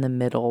now I'm in the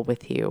middle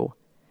with you.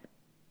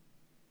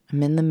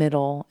 I'm in the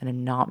middle, and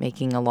I'm not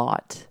making a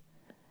lot.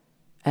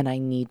 And I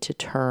need to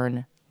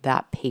turn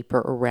that paper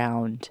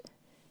around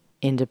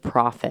into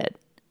profit.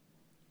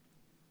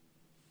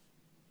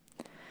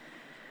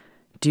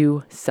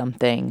 Do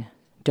something.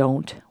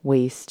 Don't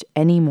waste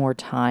any more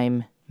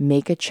time.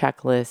 Make a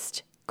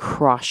checklist.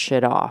 Cross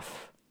it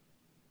off.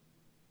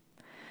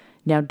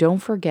 Now, don't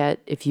forget,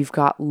 if you've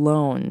got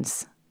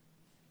loans,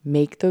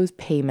 make those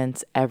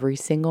payments every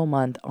single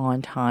month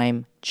on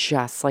time,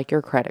 just like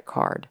your credit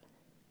card.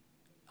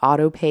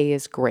 Auto pay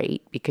is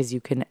great because you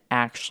can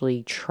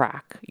actually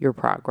track your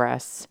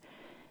progress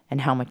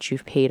and how much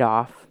you've paid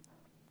off.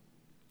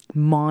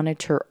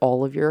 Monitor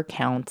all of your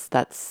accounts,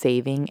 that's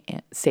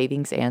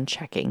savings and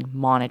checking.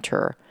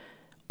 Monitor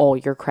all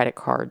your credit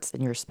cards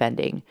and your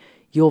spending.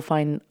 You'll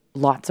find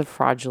lots of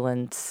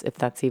fraudulence, if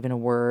that's even a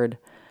word.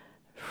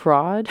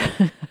 Fraud?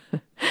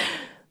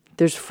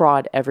 There's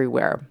fraud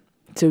everywhere.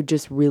 So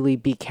just really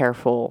be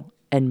careful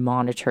and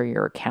monitor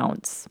your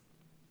accounts.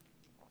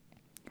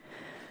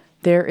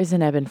 There is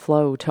an ebb and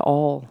flow to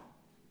all.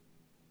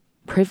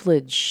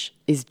 Privilege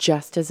is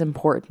just as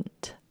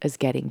important as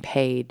getting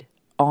paid.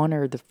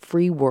 Honor the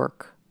free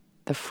work,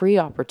 the free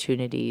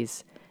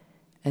opportunities,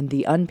 and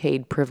the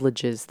unpaid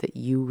privileges that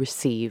you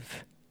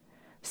receive.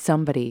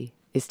 Somebody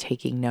is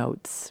taking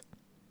notes.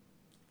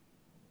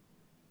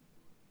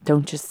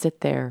 Don't just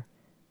sit there.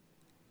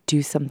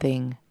 Do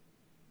something.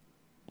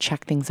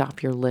 Check things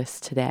off your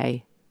list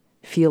today.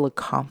 Feel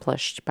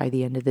accomplished by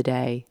the end of the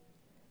day.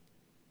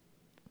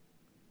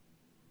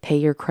 Pay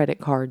your credit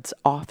cards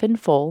off in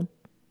full.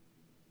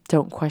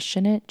 Don't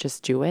question it,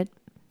 just do it.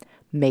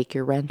 Make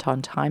your rent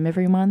on time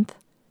every month.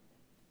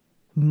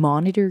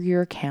 Monitor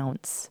your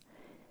accounts.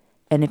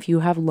 And if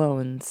you have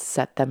loans,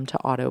 set them to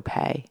auto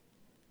pay.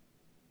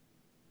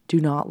 Do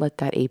not let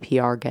that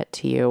APR get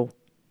to you.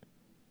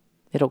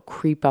 It'll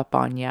creep up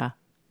on you.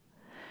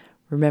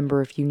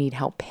 Remember, if you need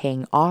help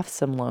paying off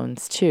some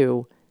loans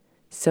too,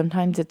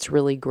 sometimes it's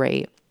really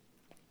great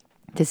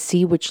to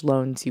see which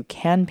loans you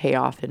can pay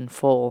off in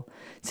full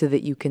so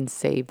that you can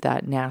save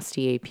that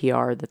nasty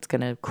APR that's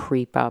going to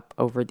creep up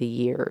over the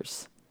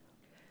years.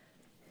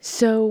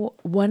 So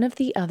one of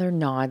the other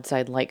nods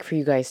I'd like for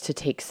you guys to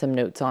take some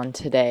notes on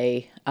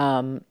today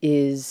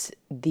is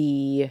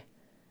the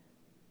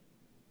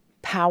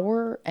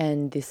power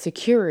and the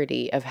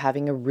security of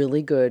having a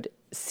really good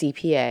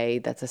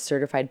CPA, that's a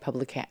certified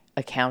public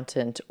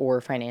accountant or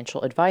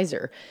financial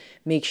advisor.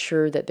 Make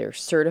sure that they're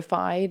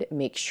certified,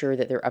 make sure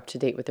that they're up to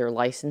date with their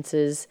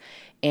licenses,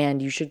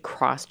 and you should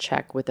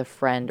cross-check with a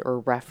friend or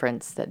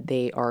reference that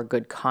they are a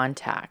good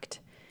contact.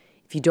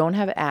 If you don't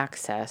have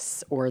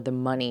access or the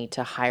money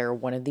to hire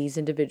one of these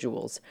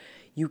individuals,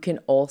 you can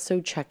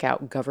also check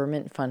out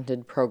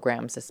government-funded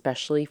programs,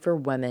 especially for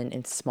women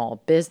in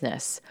small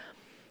business.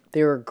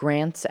 There are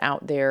grants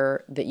out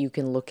there that you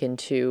can look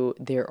into.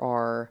 There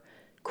are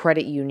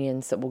credit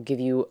unions that will give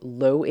you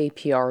low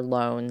APR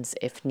loans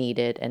if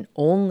needed and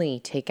only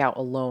take out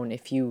a loan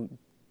if you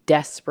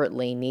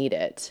desperately need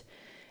it.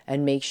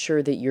 And make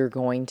sure that you're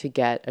going to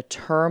get a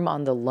term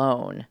on the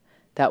loan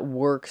that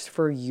works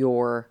for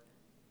your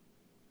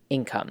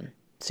income.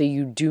 So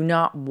you do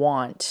not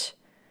want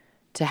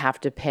to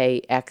have to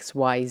pay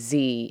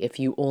XYZ if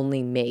you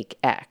only make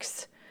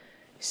X.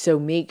 So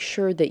make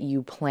sure that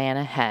you plan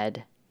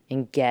ahead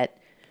and get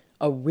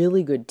a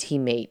really good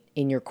teammate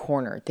in your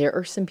corner. There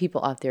are some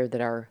people out there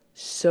that are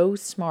so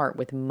smart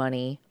with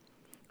money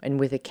and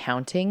with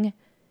accounting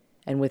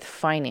and with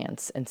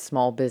finance and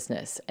small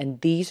business. And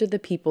these are the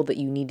people that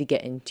you need to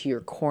get into your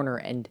corner,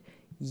 and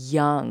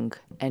young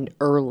and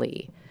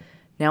early.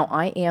 Now,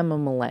 I am a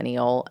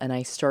millennial and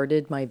I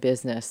started my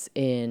business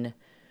in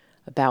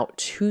about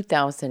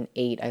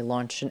 2008, I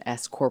launched an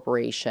S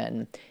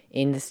corporation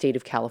in the state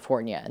of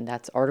California, and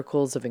that's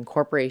articles of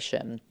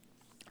incorporation.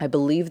 I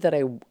believe that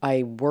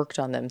I worked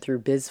on them through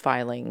biz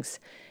filings,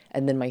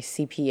 and then my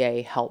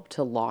CPA helped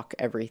to lock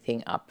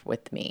everything up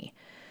with me.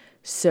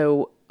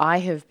 So I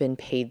have been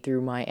paid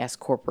through my S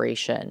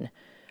corporation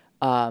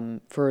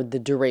for the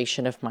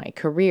duration of my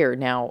career.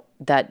 Now,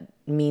 that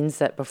means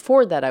that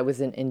before that, I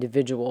was an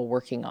individual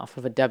working off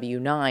of a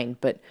W-9,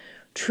 but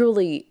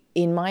truly,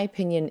 in my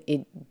opinion,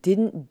 it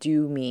didn't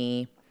do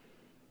me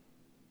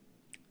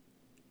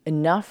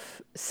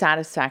enough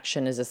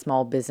satisfaction as a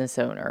small business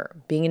owner.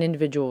 Being an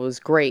individual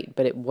was great,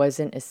 but it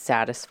wasn't as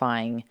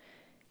satisfying.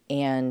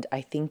 And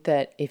I think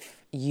that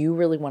if you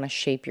really want to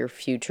shape your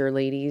future,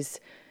 ladies,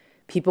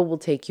 people will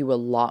take you a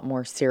lot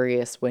more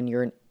serious when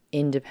you're an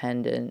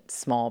independent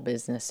small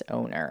business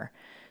owner.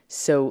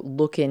 So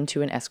look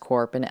into an S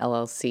Corp, an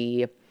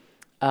LLC,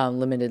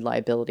 limited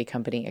liability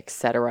company,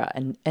 etc.,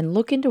 and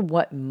look into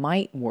what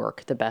might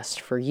work the best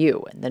for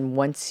you. And then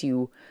once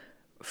you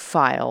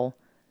file,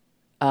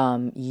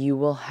 you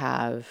will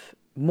have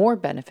more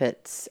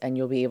benefits and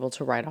you'll be able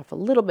to write off a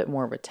little bit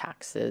more with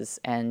taxes,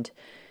 and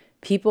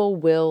people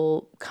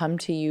will come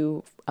to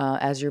you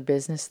as your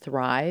business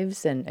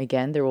thrives. And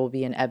again, there will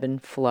be an ebb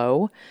and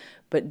flow,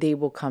 but they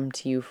will come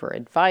to you for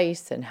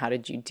advice and how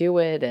did you do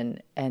it?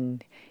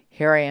 And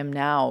here I am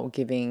now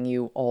giving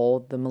you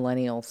all the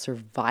millennial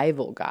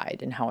survival guide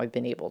and how I've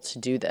been able to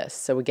do this.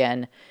 So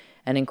again,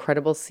 an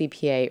incredible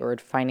CPA or a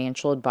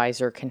financial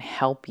advisor can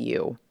help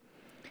you.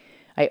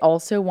 I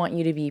also want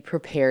you to be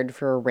prepared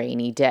for a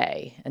rainy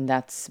day. And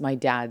that's my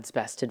dad's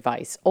best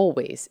advice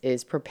always,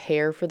 is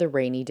prepare for the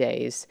rainy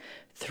days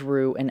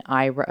through an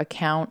IRA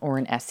account or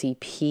an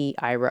SEP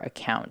IRA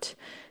account.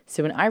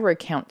 So an IRA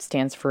account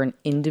stands for an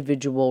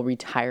individual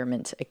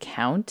retirement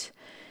account.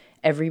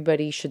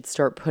 Everybody should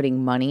start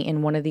putting money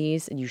in one of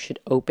these, and you should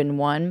open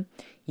one.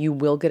 You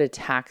will get a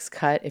tax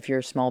cut if you're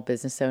a small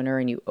business owner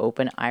and you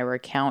open an IRA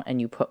account and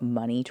you put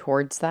money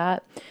towards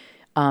that.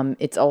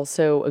 It's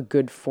also a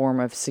good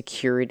form of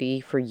security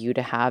for you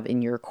to have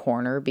in your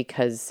corner,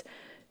 because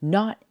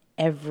not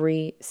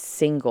every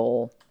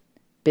single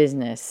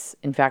business,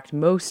 in fact,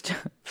 most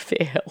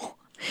fail.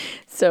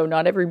 So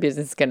not every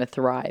business is going to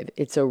thrive.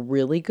 It's a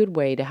really good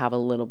way to have a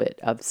little bit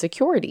of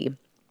security.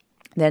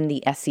 Then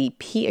the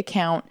SEP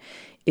account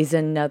is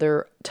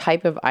another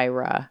type of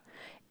IRA,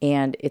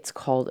 and it's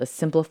called a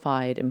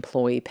simplified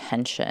employee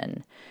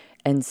pension.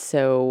 And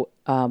so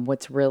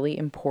what's really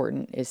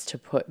important is to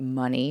put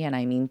money, and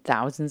I mean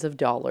thousands of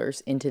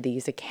dollars, into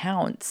these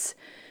accounts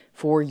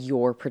for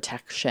your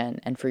protection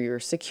and for your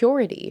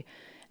security.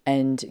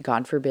 And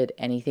God forbid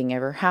anything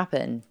ever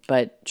happen,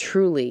 but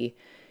truly,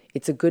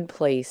 it's a good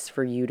place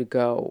for you to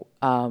go.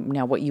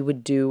 Now, what you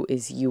would do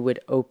is you would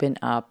open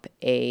up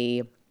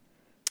an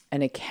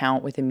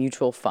account with a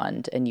mutual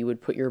fund, and you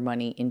would put your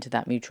money into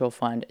that mutual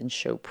fund and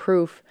show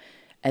proof.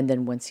 And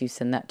then once you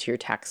send that to your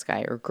tax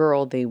guy or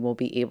girl, they will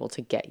be able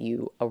to get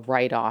you a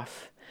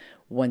write-off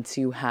once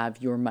you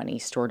have your money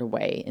stored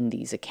away in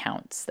these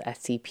accounts, the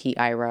SEP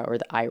IRA or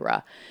the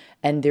IRA.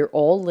 And they're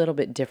all a little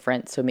bit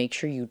different, so make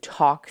sure you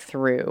talk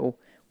through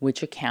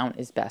which account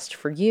is best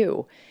for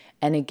you.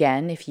 And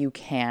again, if you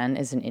can,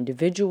 as an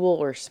individual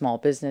or small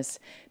business,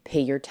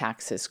 pay your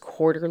taxes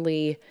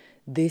quarterly.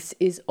 This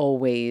is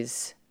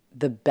always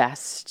the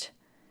best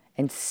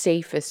and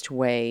safest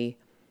way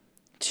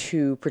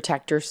to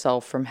protect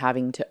yourself from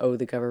having to owe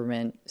the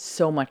government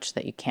so much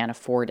that you can't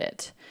afford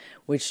it,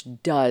 which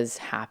does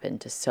happen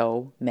to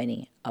so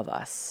many of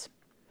us.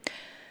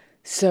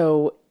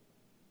 So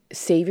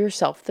save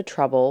yourself the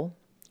trouble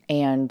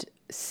and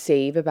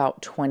save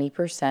about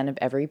 20% of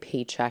every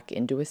paycheck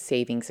into a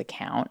savings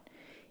account.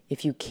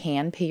 If you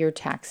can pay your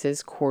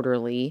taxes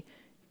quarterly,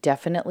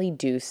 definitely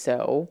do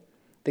so.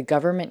 The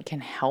government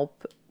can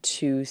help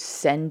to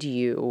send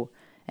you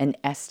an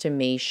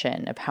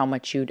estimation of how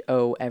much you'd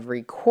owe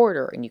every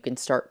quarter, and you can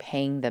start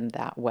paying them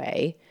that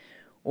way,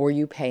 or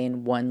you pay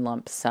in one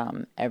lump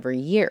sum every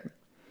year.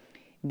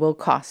 It will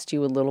cost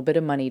you a little bit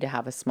of money to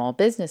have a small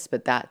business,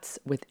 but that's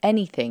with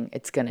anything.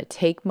 It's going to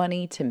take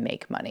money to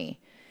make money.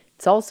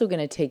 It's also going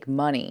to take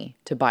money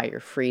to buy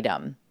your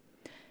freedom.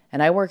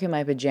 And I work in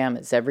my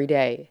pajamas every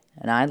day,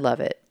 and I love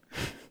it.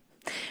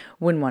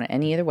 Wouldn't want it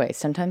any other way,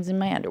 sometimes in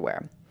my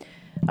underwear.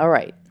 All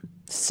right,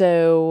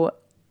 so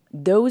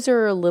those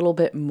are a little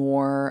bit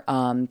more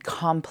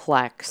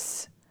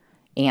complex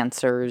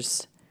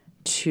answers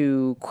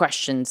to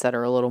questions that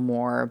are a little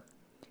more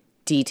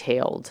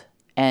detailed,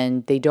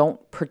 and they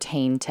don't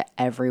pertain to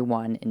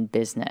everyone in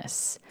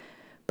business.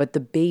 But the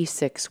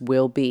basics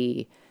will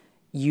be,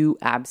 you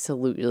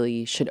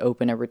absolutely should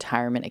open a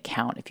retirement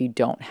account if you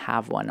don't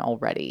have one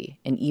already.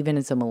 And even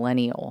as a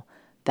millennial,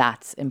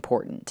 that's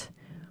important.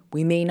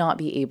 We may not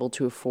be able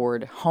to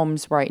afford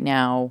homes right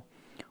now,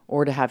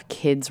 or to have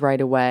kids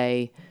right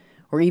away,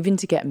 or even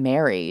to get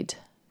married.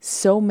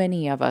 So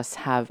many of us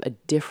have a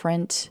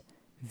different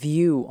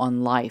view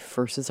on life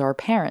versus our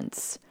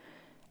parents.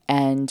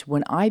 And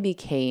when I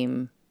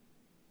became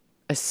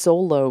a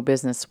solo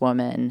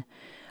businesswoman,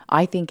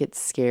 I think it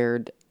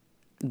scared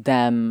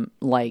them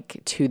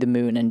like to the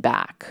moon and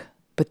back.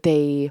 But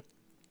they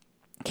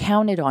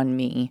counted on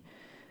me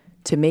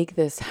to make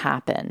this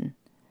happen.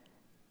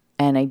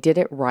 And I did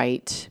it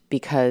right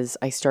because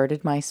I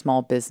started my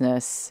small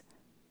business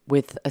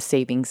with a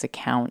savings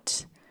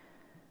account.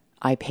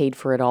 I paid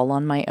for it all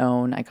on my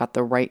own. I got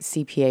the right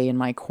CPA in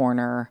my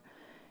corner,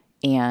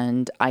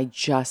 and I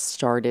just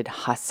started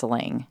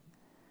hustling.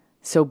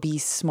 So be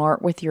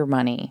smart with your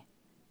money.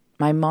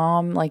 My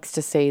mom likes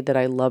to say that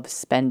I love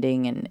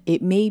spending, and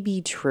it may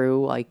be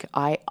true. Like,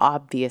 I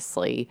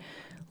obviously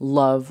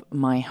love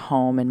my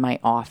home and my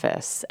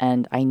office,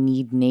 and I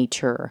need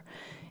nature,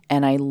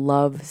 and I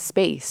love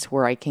space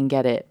where I can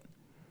get it.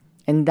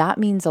 And that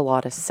means a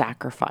lot of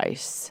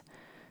sacrifice.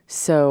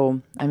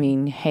 So, I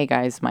mean, hey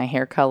guys, my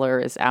hair color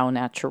is au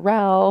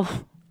naturel.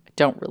 I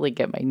don't really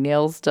get my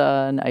nails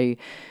done.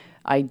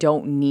 I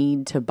don't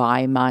need to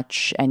buy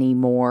much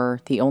anymore.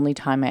 The only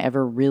time I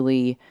ever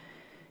really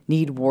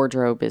need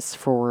wardrobe is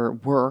for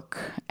work.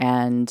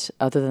 And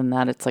other than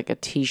that, it's like a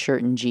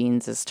t-shirt and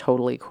jeans is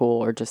totally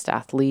cool, or just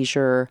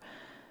athleisure.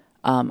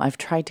 I've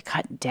tried to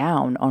cut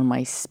down on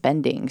my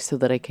spending so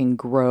that I can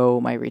grow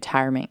my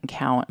retirement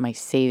account, my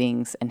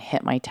savings, and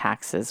hit my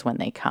taxes when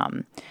they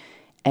come.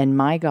 And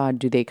my God,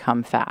 do they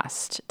come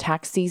fast.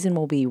 Tax season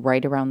will be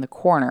right around the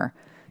corner,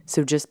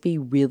 so just be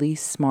really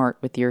smart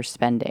with your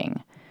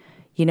spending.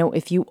 You know,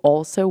 if you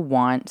also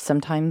want,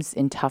 sometimes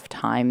in tough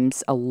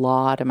times, a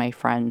lot of my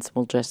friends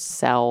will just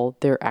sell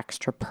their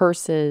extra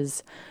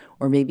purses,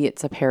 or maybe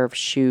it's a pair of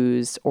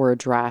shoes or a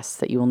dress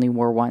that you only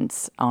wore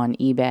once on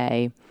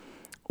eBay.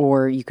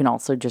 Or you can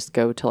also just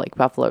go to like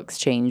Buffalo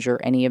Exchange or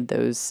any of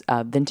those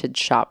vintage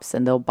shops,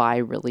 and they'll buy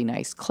really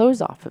nice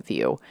clothes off of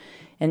you.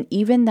 And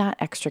even that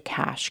extra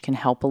cash can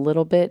help a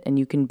little bit, and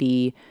you can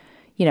be,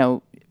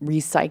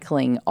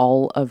 recycling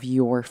all of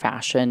your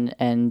fashion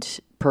and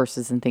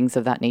purses and things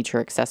of that nature,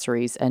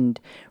 accessories, and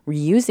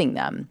reusing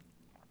them.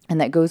 And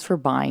that goes for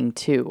buying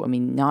too. I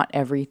mean, not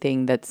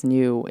everything that's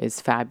new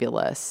is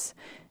fabulous.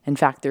 In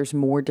fact, there's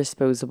more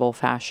disposable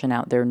fashion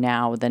out there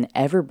now than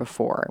ever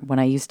before. When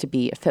I used to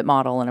be a fit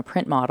model and a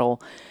print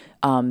model,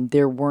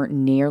 there weren't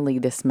nearly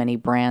this many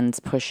brands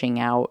pushing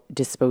out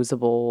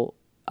disposable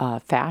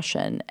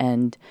fashion.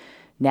 And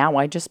now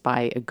I just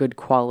buy a good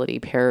quality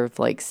pair of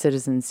like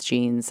Citizens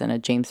jeans and a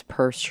James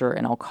Perse shirt,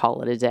 and I'll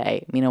call it a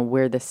day.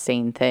 Wear the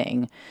same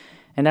thing.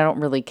 And I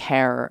don't really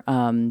care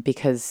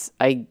because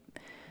I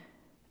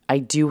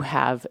do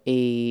have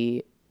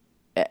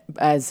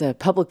as a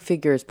public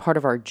figure, as part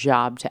of our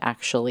job to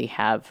actually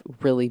have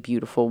really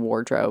beautiful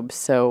wardrobes.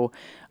 So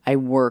I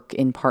work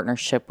in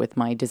partnership with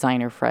my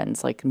designer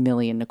friends like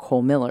Millie and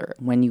Nicole Miller.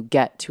 When you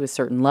get to a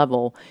certain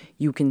level,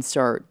 you can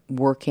start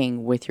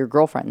working with your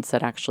girlfriends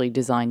that actually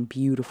design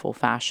beautiful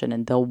fashion,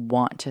 and they'll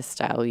want to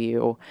style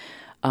you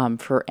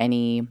for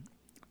any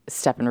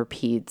step and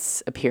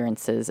repeats,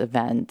 appearances,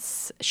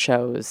 events,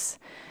 shows.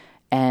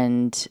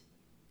 And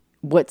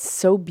what's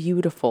so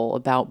beautiful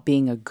about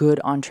being a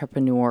good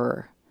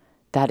entrepreneur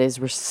that is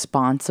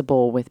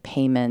responsible with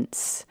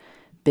payments,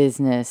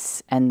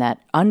 business, and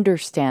that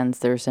understands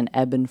there's an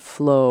ebb and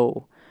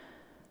flow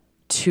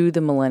to the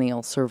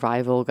Millennial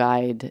Survival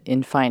Guide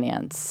in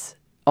finance.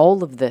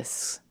 All of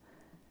this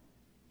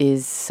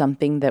is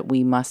something that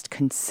we must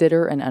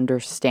consider and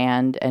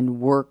understand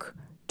and work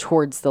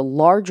towards the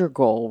larger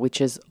goal,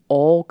 which is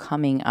all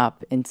coming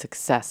up in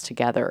success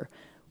together.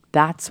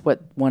 That's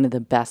what one of the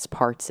best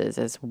parts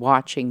is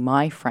watching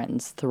my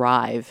friends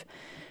thrive.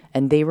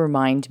 And they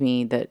remind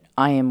me that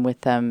I am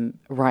with them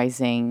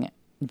rising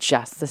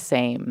just the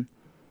same.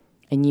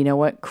 And you know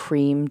what?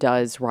 Cream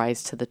does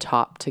rise to the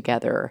top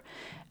together.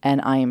 And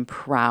I am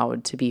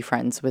proud to be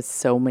friends with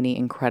so many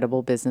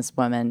incredible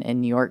businesswomen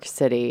in New York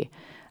City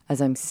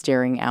as I'm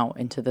staring out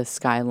into the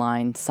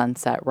skyline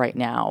sunset right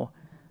now.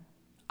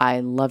 I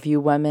love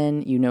you,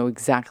 women. You know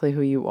exactly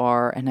who you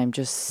are. And I'm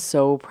just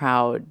so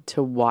proud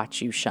to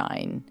watch you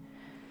shine.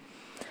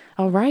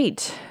 All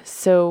right.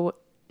 So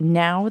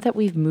now that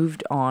we've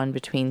moved on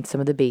between some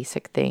of the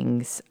basic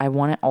things, I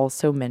want to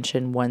also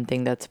mention one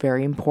thing that's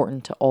very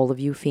important to all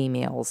of you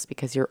females,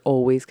 because you're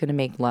always going to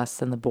make less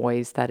than the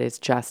boys. That is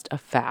just a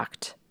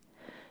fact.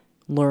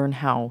 Learn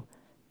how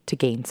to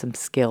gain some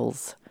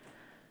skills.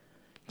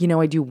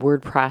 I do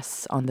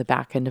WordPress on the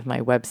back end of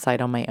my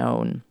website on my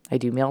own. I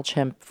do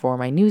MailChimp for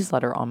my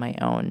newsletter on my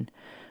own.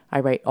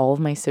 I write all of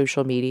my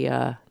social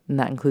media, and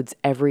that includes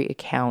every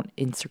account: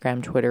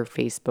 Instagram, Twitter,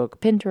 Facebook,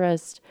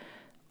 Pinterest.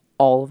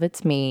 All of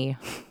it's me.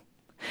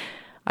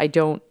 I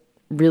don't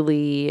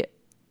really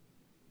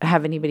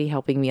have anybody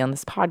helping me on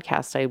this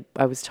podcast.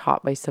 I was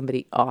taught by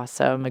somebody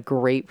awesome, a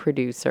great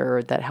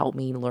producer that helped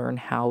me learn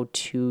how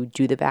to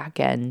do the back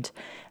end.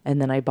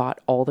 And then I bought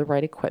all the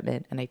right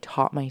equipment, and I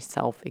taught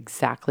myself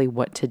exactly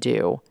what to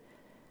do.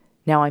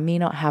 Now, I may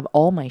not have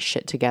all my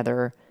shit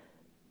together,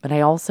 but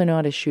I also know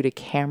how to shoot a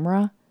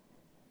camera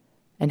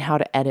and how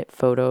to edit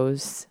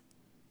photos.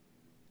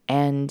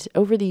 And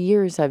over the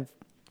years, I've,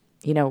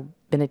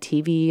 been a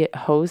TV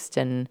host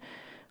and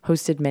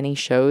hosted many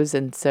shows,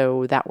 and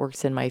so that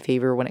works in my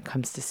favor when it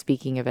comes to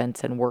speaking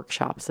events and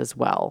workshops as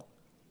well.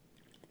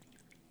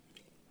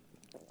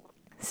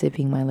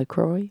 Sipping my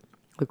LaCroix,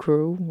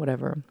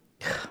 whatever.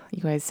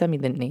 You guys send me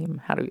the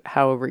name,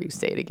 however you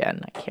say it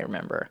again. I can't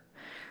remember.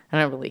 I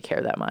don't really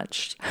care that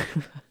much.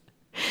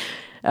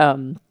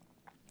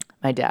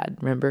 My dad,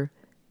 remember?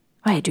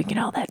 Why are you drinking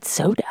all that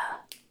soda?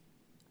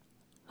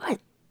 What?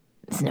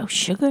 There's no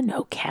sugar,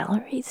 no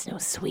calories, no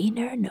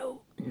sweetener,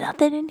 no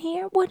nothing in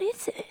here? What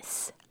is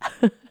this?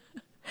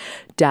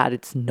 Dad,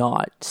 it's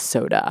not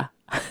soda.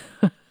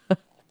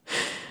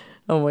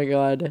 Oh my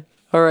God.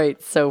 All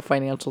right, so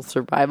financial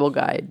survival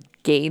guide.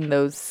 Gain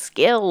those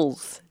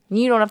skills.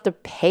 You don't have to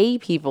pay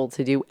people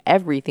to do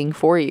everything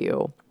for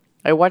you.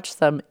 I watch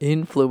some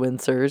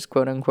influencers,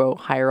 quote unquote,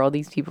 hire all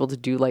these people to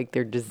do like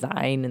their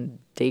design and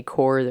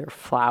decor, their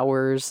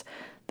flowers,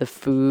 the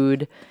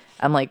food.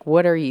 I'm like,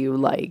 what are you,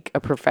 like a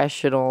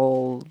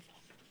professional,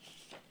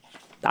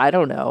 I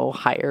don't know,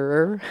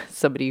 hirer?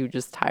 Somebody who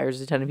just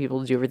hires a ton of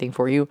people to do everything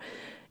for you?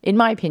 In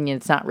my opinion,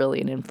 it's not really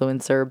an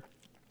influencer.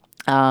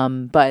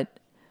 But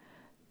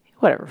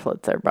whatever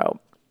floats their boat.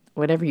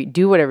 Whatever you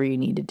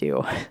need to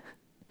do.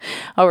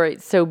 All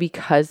right, so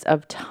because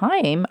of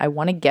time, I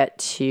want to get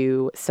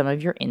to some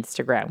of your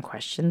Instagram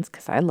questions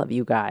because I love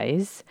you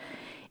guys.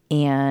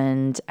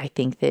 And I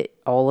think that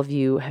all of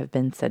you have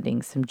been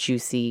sending some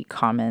juicy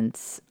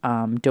comments.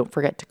 Don't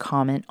forget to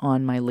comment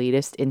on my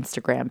latest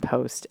Instagram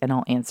post and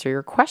I'll answer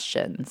your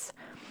questions.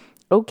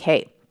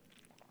 Okay,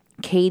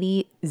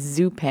 Katie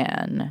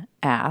Zupan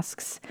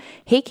asks,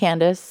 "Hey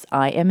Candace,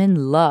 I am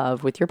in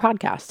love with your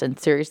podcast and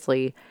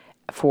seriously,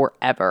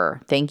 forever.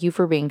 Thank you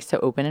for being so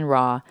open and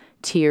raw.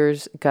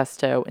 Tears,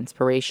 gusto,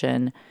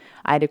 inspiration.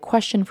 I had a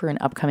question for an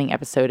upcoming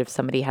episode if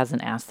somebody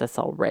hasn't asked this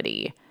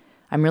already.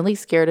 I'm really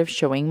scared of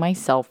showing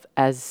myself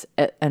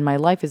and my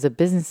life as a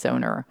business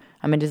owner.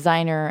 I'm a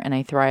designer and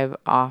I thrive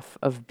off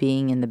of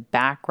being in the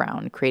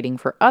background, creating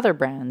for other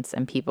brands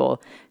and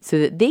people so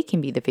that they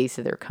can be the face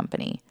of their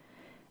company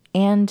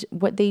and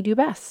what they do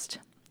best.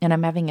 And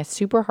I'm having a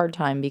super hard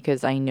time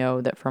because I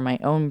know that for my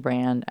own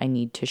brand, I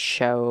need to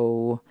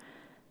show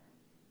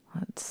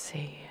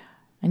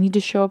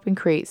up and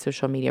create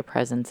social media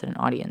presence and an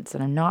audience.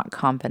 And I'm not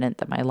confident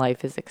that my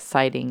life is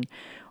exciting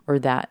or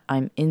that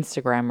I'm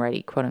Instagram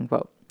ready, quote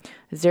unquote.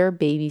 Is there a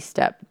baby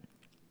step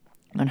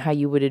on how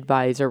you would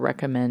advise or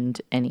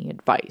recommend any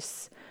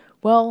advice?"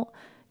 Well,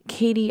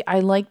 Katie, I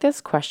like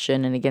this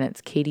question. And again,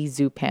 it's Katie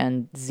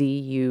Zupan,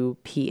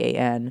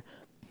 Zupan.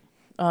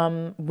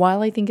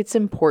 While I think it's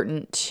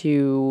important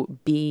to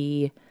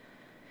be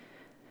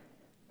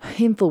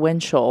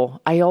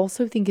influential, I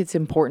also think it's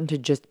important to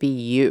just be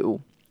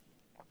you.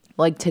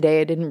 Like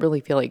today, I didn't really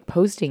feel like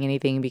posting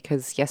anything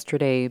because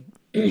yesterday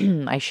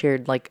I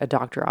shared like a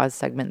Dr. Oz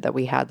segment that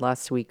we had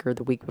last week or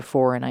the week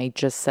before, and I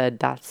just said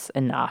that's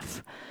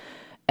enough.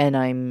 And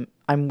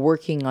I'm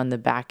working on the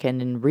back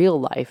end in real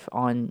life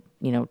on,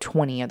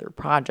 20 other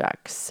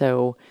projects.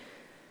 So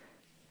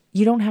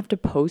you don't have to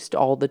post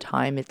all the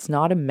time. It's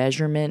not a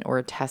measurement or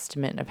a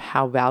testament of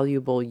how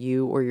valuable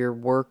you or your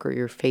work or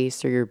your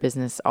face or your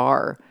business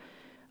are.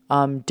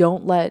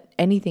 Don't let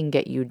anything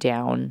get you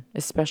down,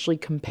 especially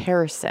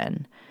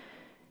comparison.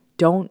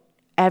 Don't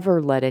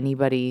ever let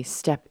anybody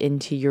step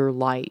into your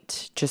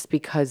light just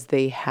because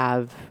they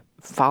have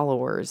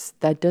followers.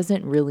 That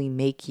doesn't really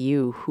make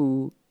you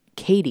who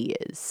Katie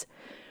is.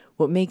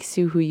 What makes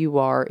you who you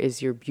are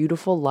is your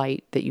beautiful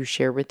light that you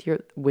share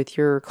with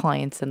your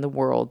clients and the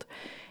world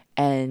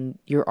and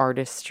your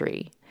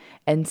artistry.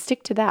 And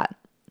stick to that.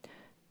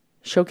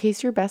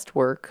 Showcase your best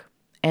work.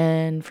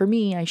 And for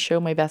me, I show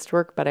my best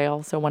work, but I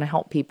also want to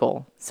help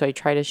people. So I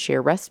try to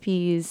share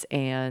recipes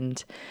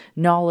and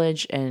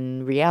knowledge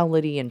and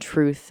reality and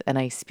truth. And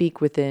I speak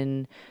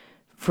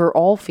for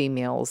all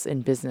females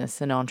in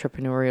business and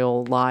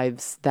entrepreneurial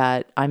lives,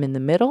 that I'm in the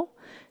middle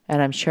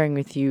and I'm sharing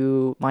with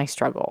you my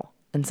struggle.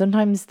 And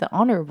sometimes the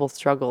honorable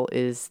struggle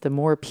is the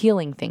more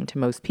appealing thing to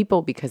most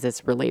people because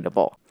it's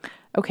relatable.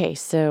 Okay,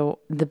 so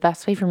the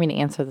best way for me to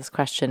answer this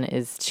question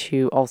is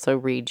to also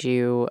read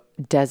you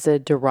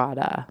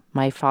Desiderata.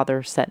 My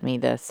father sent me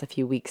this a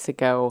few weeks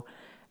ago,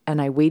 and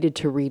I waited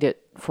to read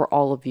it for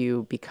all of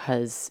you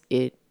because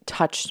it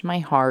touched my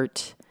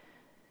heart,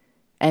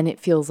 and it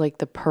feels like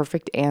the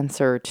perfect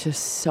answer to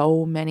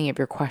so many of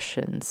your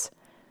questions.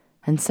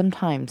 And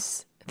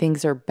sometimes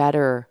things are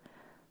better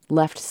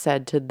left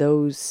said to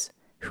those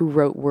who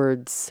wrote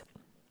words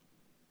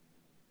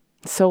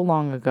so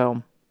long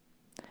ago.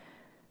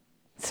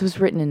 This was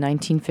written in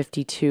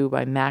 1952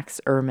 by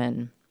Max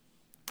Ehrmann.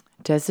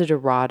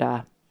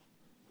 Desiderata.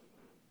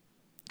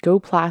 Go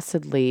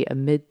placidly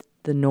amid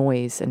the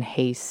noise and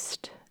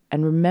haste,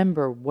 and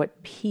remember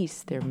what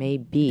peace there may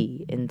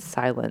be in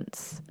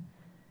silence.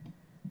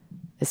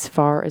 As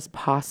far as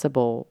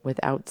possible,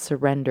 without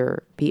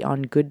surrender, be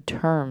on good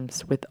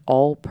terms with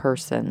all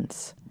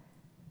persons.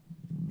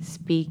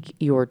 Speak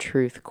your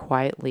truth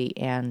quietly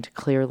and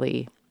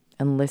clearly,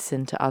 and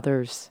listen to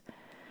others.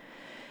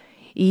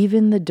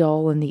 Even the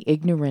dull and the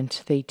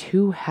ignorant, they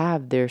too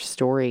have their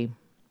story.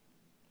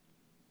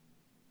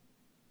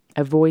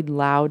 Avoid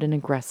loud and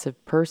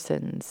aggressive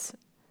persons.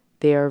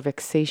 They are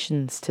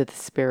vexations to the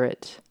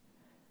spirit.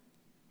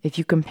 If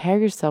you compare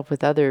yourself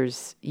with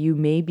others, you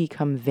may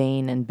become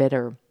vain and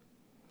bitter.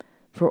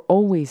 For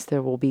always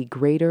there will be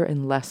greater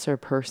and lesser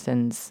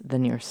persons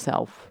than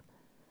yourself.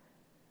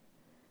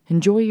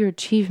 Enjoy your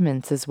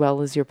achievements as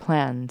well as your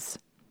plans.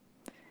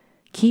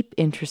 Keep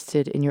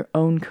interested in your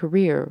own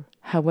career,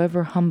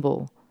 however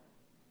humble.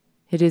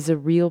 It is a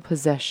real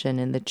possession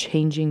in the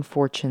changing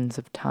fortunes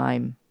of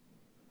time.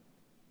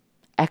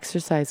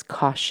 Exercise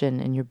caution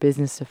in your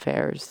business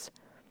affairs,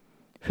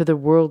 for the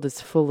world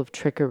is full of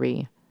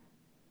trickery.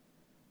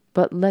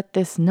 But let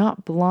this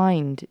not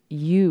blind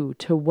you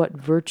to what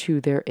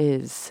virtue there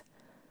is.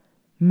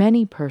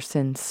 Many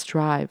persons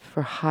strive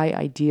for high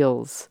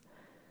ideals,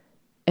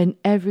 and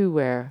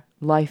everywhere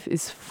life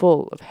is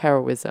full of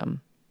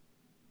heroism.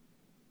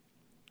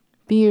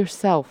 Be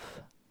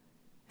yourself,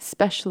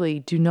 especially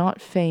do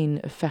not feign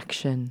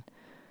affection.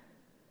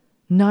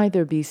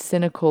 Neither be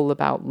cynical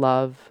about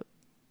love,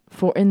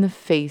 for in the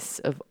face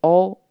of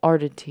all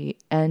ardity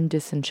and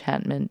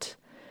disenchantment,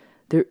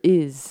 there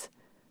is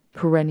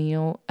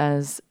perennial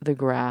as the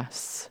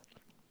grass.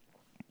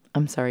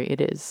 It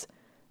is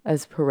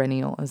as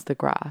perennial as the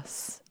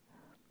grass.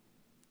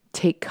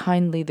 Take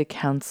kindly the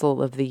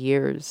counsel of the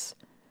years,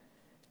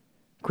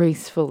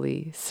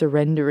 gracefully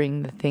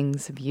surrendering the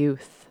things of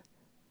youth.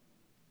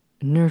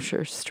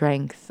 Nurture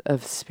strength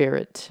of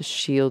spirit to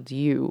shield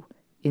you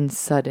in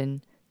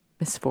sudden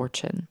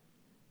misfortune.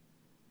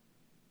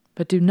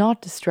 But do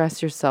not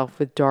distress yourself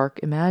with dark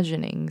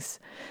imaginings.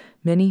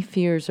 Many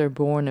fears are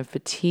born of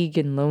fatigue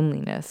and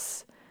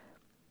loneliness.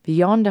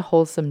 Beyond a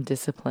wholesome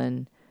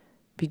discipline,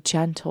 be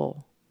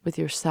gentle with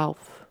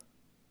yourself.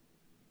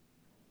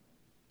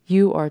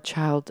 You are a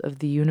child of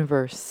the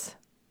universe,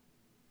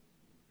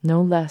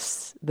 no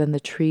less than the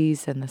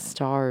trees and the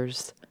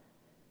stars.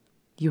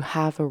 You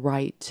have a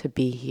right to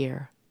be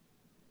here.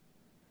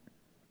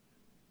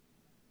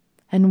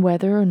 And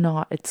whether or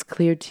not it's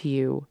clear to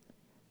you,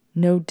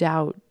 no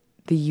doubt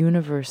the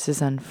universe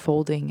is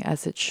unfolding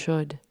as it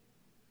should.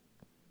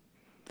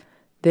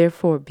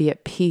 Therefore, be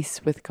at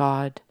peace with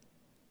God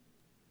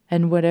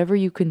and whatever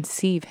you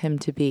conceive Him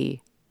to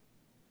be.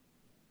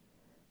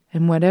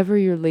 And whatever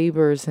your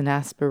labors and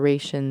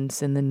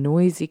aspirations in the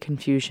noisy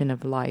confusion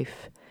of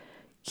life,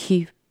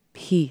 keep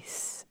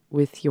peace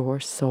with your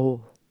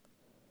soul.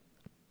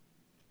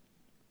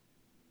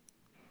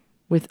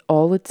 With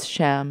all its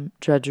sham,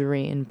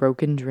 drudgery, and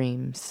broken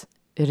dreams,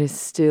 it is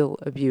still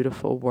a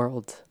beautiful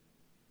world.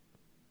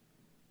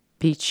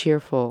 Be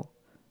cheerful.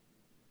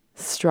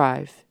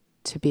 Strive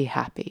to be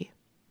happy.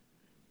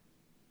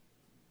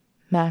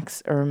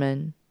 Max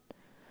Ehrmann.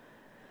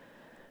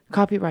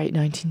 Copyright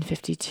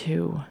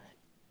 1952.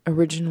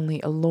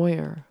 Originally a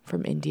lawyer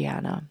from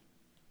Indiana.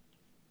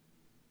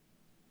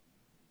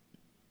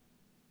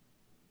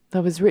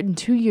 That was written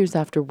 2 years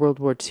after World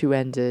War II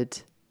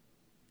ended.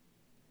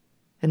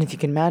 And if you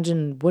can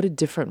imagine what a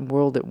different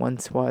world it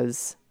once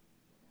was.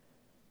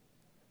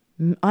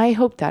 I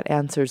hope that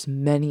answers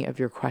many of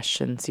your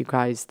questions, you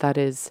guys. That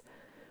is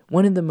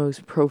one of the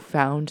most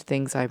profound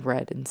things I've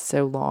read in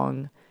so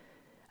long.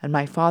 And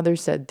my father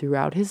said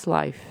throughout his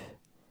life,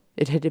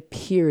 it had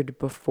appeared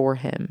before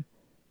him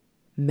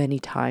many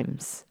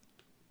times.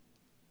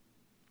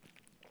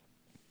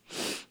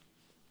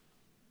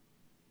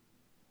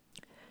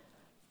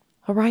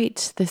 All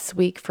right, this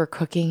week for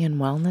cooking and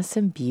wellness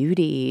and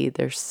beauty,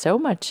 there's so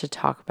much to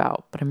talk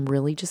about, but I'm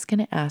really just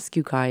going to ask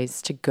you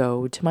guys to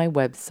go to my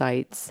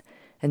websites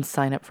and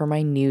sign up for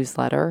my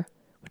newsletter,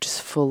 which is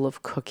full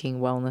of cooking,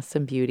 wellness,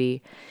 and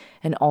beauty,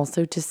 and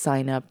also to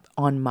sign up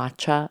on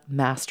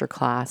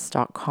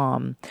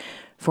matchamasterclass.com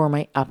for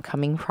my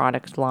upcoming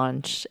product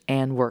launch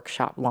and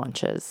workshop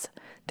launches.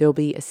 There'll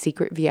be a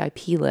secret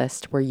VIP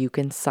list where you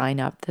can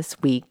sign up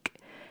this week.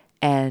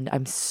 And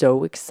I'm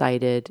so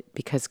excited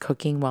because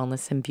cooking,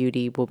 wellness, and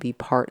beauty will be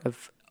part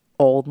of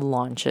all the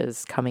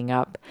launches coming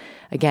up.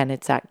 Again,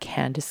 it's at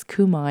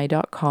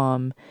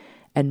CandiceKumai.com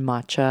and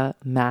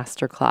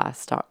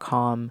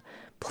matchamasterclass.com.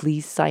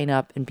 Please sign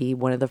up and be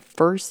one of the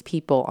first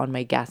people on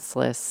my guest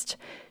list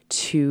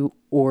to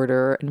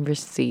order and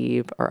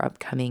receive our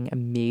upcoming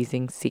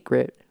amazing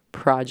secret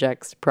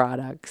projects,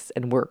 products,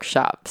 and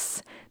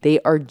workshops. They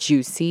are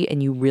juicy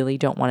and you really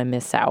don't want to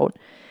miss out.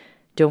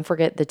 Don't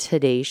forget the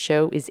today's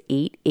show is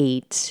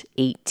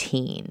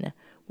 8/8/18.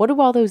 What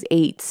do all those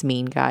eights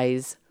mean,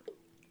 guys?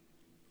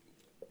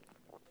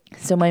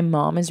 So my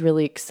mom is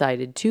really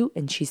excited too,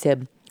 and she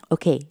said,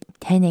 okay,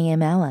 10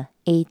 a.m. hour,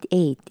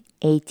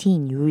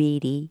 8/8/18,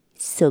 really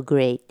so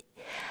great.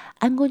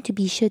 I'm going to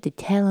be sure to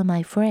tell all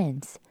my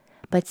friends,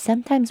 but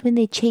sometimes when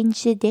they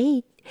change the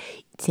date,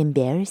 it's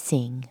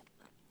embarrassing.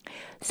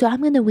 So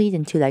I'm going to wait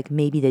until like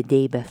maybe the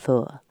day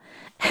before.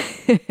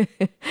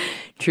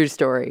 True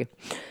story.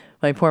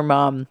 My poor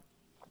mom,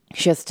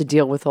 she has to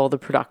deal with all the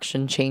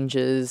production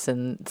changes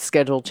and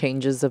schedule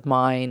changes of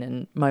mine,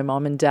 and my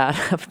mom and dad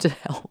have to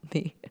help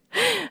me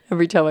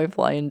every time I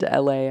fly into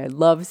LA. I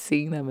love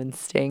seeing them and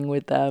staying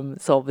with them.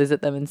 So I'll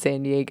visit them in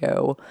San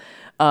Diego.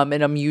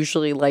 And I'm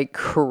usually like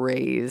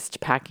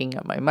crazed, packing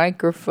up my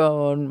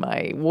microphone,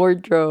 my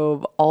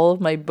wardrobe, all of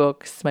my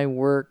books, my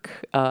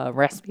work,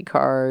 recipe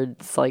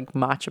cards, like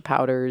matcha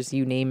powders,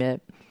 you name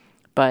it.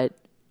 But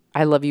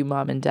I love you,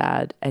 Mom and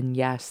Dad. And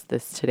yes,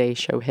 this Today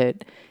Show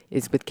hit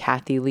is with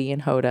Kathy Lee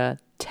and Hoda,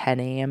 10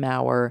 a.m.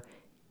 hour,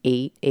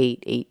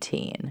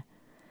 8/8/18.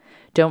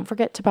 Don't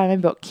forget to buy my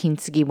book,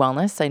 Kintsugi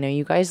Wellness. I know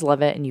you guys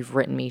love it and you've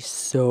written me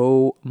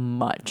so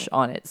much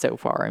on it so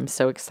far. I'm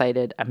so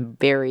excited. I'm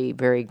very,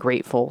 very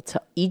grateful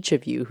to each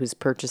of you who's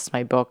purchased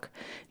my book.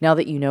 Now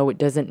that you know it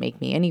doesn't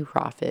make me any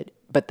profit,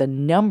 but the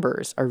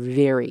numbers are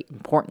very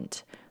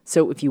important.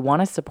 So if you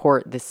want to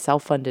support this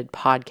self-funded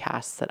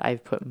podcast that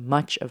I've put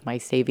much of my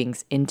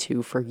savings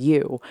into for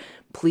you,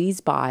 please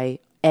buy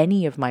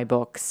any of my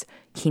books,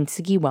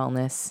 Kintsugi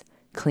Wellness,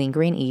 Clean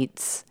Green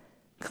Eats,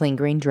 Clean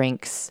Green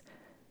Drinks,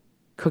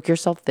 Cook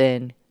Yourself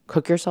Thin,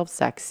 Cook Yourself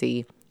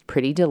Sexy,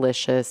 Pretty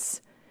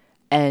Delicious,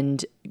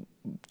 and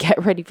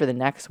get ready for the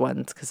next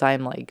ones because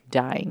I'm like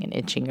dying and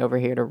itching over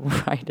here to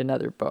write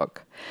another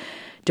book.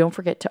 Don't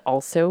forget to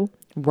also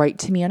write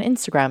to me on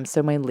Instagram.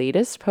 So my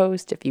latest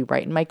post, if you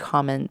write in my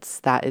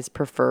comments, that is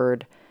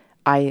preferred.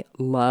 I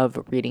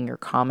love reading your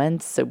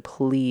comments, so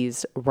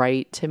please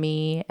write to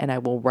me and I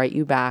will write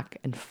you back,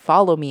 and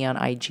follow me on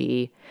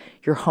IG.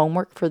 Your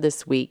homework for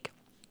this week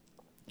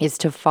is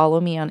to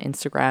follow me on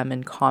Instagram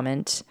and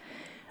comment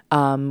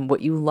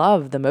what you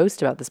love the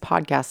most about this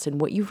podcast and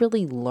what you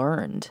really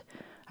learned.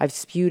 I've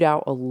spewed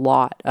out a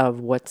lot of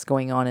what's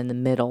going on in the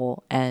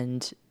middle,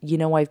 and, you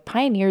know, I've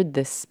pioneered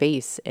this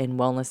space in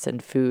wellness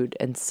and food,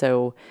 and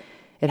so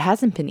it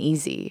hasn't been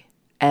easy.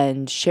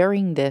 And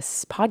sharing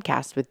this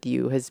podcast with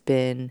you has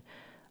been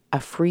a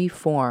free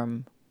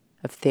form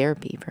of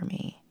therapy for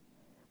me,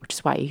 which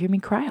is why you hear me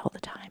cry all the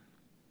time.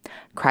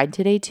 Cried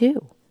today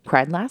too.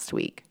 Cried last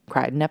week.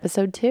 Cried in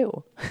episode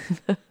 2.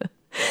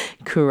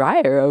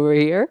 Crier over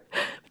here.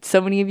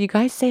 So many of you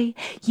guys say,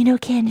 you know,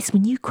 Candice,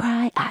 when you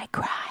cry, I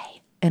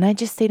cry. And I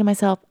just say to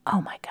myself,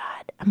 oh my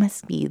God, I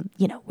must be,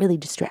 really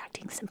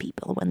distracting some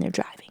people when they're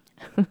driving.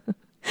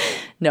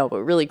 No,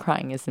 but really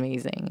crying is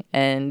amazing.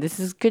 And this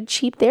is good,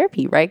 cheap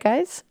therapy, right,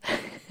 guys?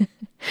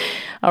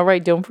 All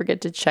right, don't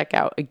forget to check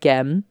out,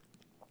 again,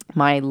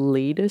 my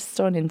latest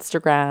on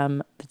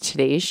Instagram, the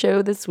Today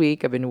Show this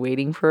week. I've been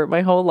waiting for it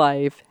my whole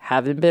life.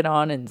 Haven't been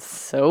on in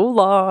so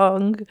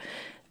long.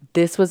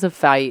 This was a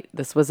fight.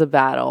 This was a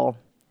battle.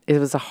 It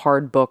was a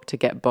hard book to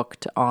get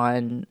booked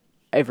on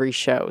every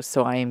show.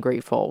 So I am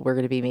grateful. We're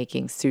going to be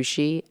making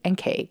sushi and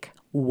cake.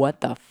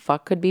 What the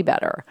fuck could be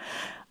better?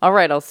 All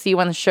right, I'll see you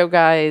on the show,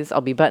 guys.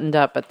 I'll be buttoned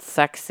up but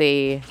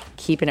sexy,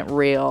 keeping it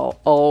real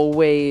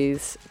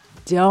always.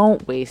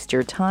 Don't waste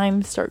your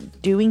time.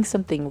 Start doing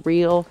something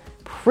real.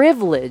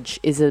 Privilege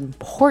is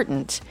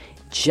important,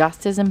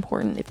 just as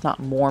important, if not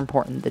more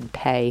important than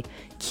pay.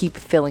 Keep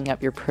filling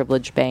up your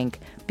privilege bank.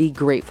 Be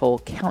grateful.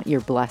 Count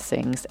your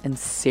blessings. And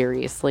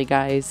seriously,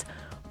 guys,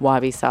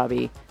 wabi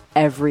sabi,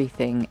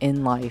 everything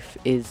in life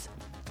is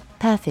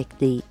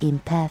perfectly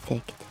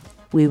imperfect.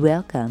 We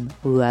welcome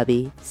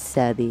wabi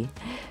sabi.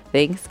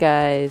 Thanks,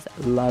 guys.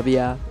 Love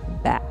ya.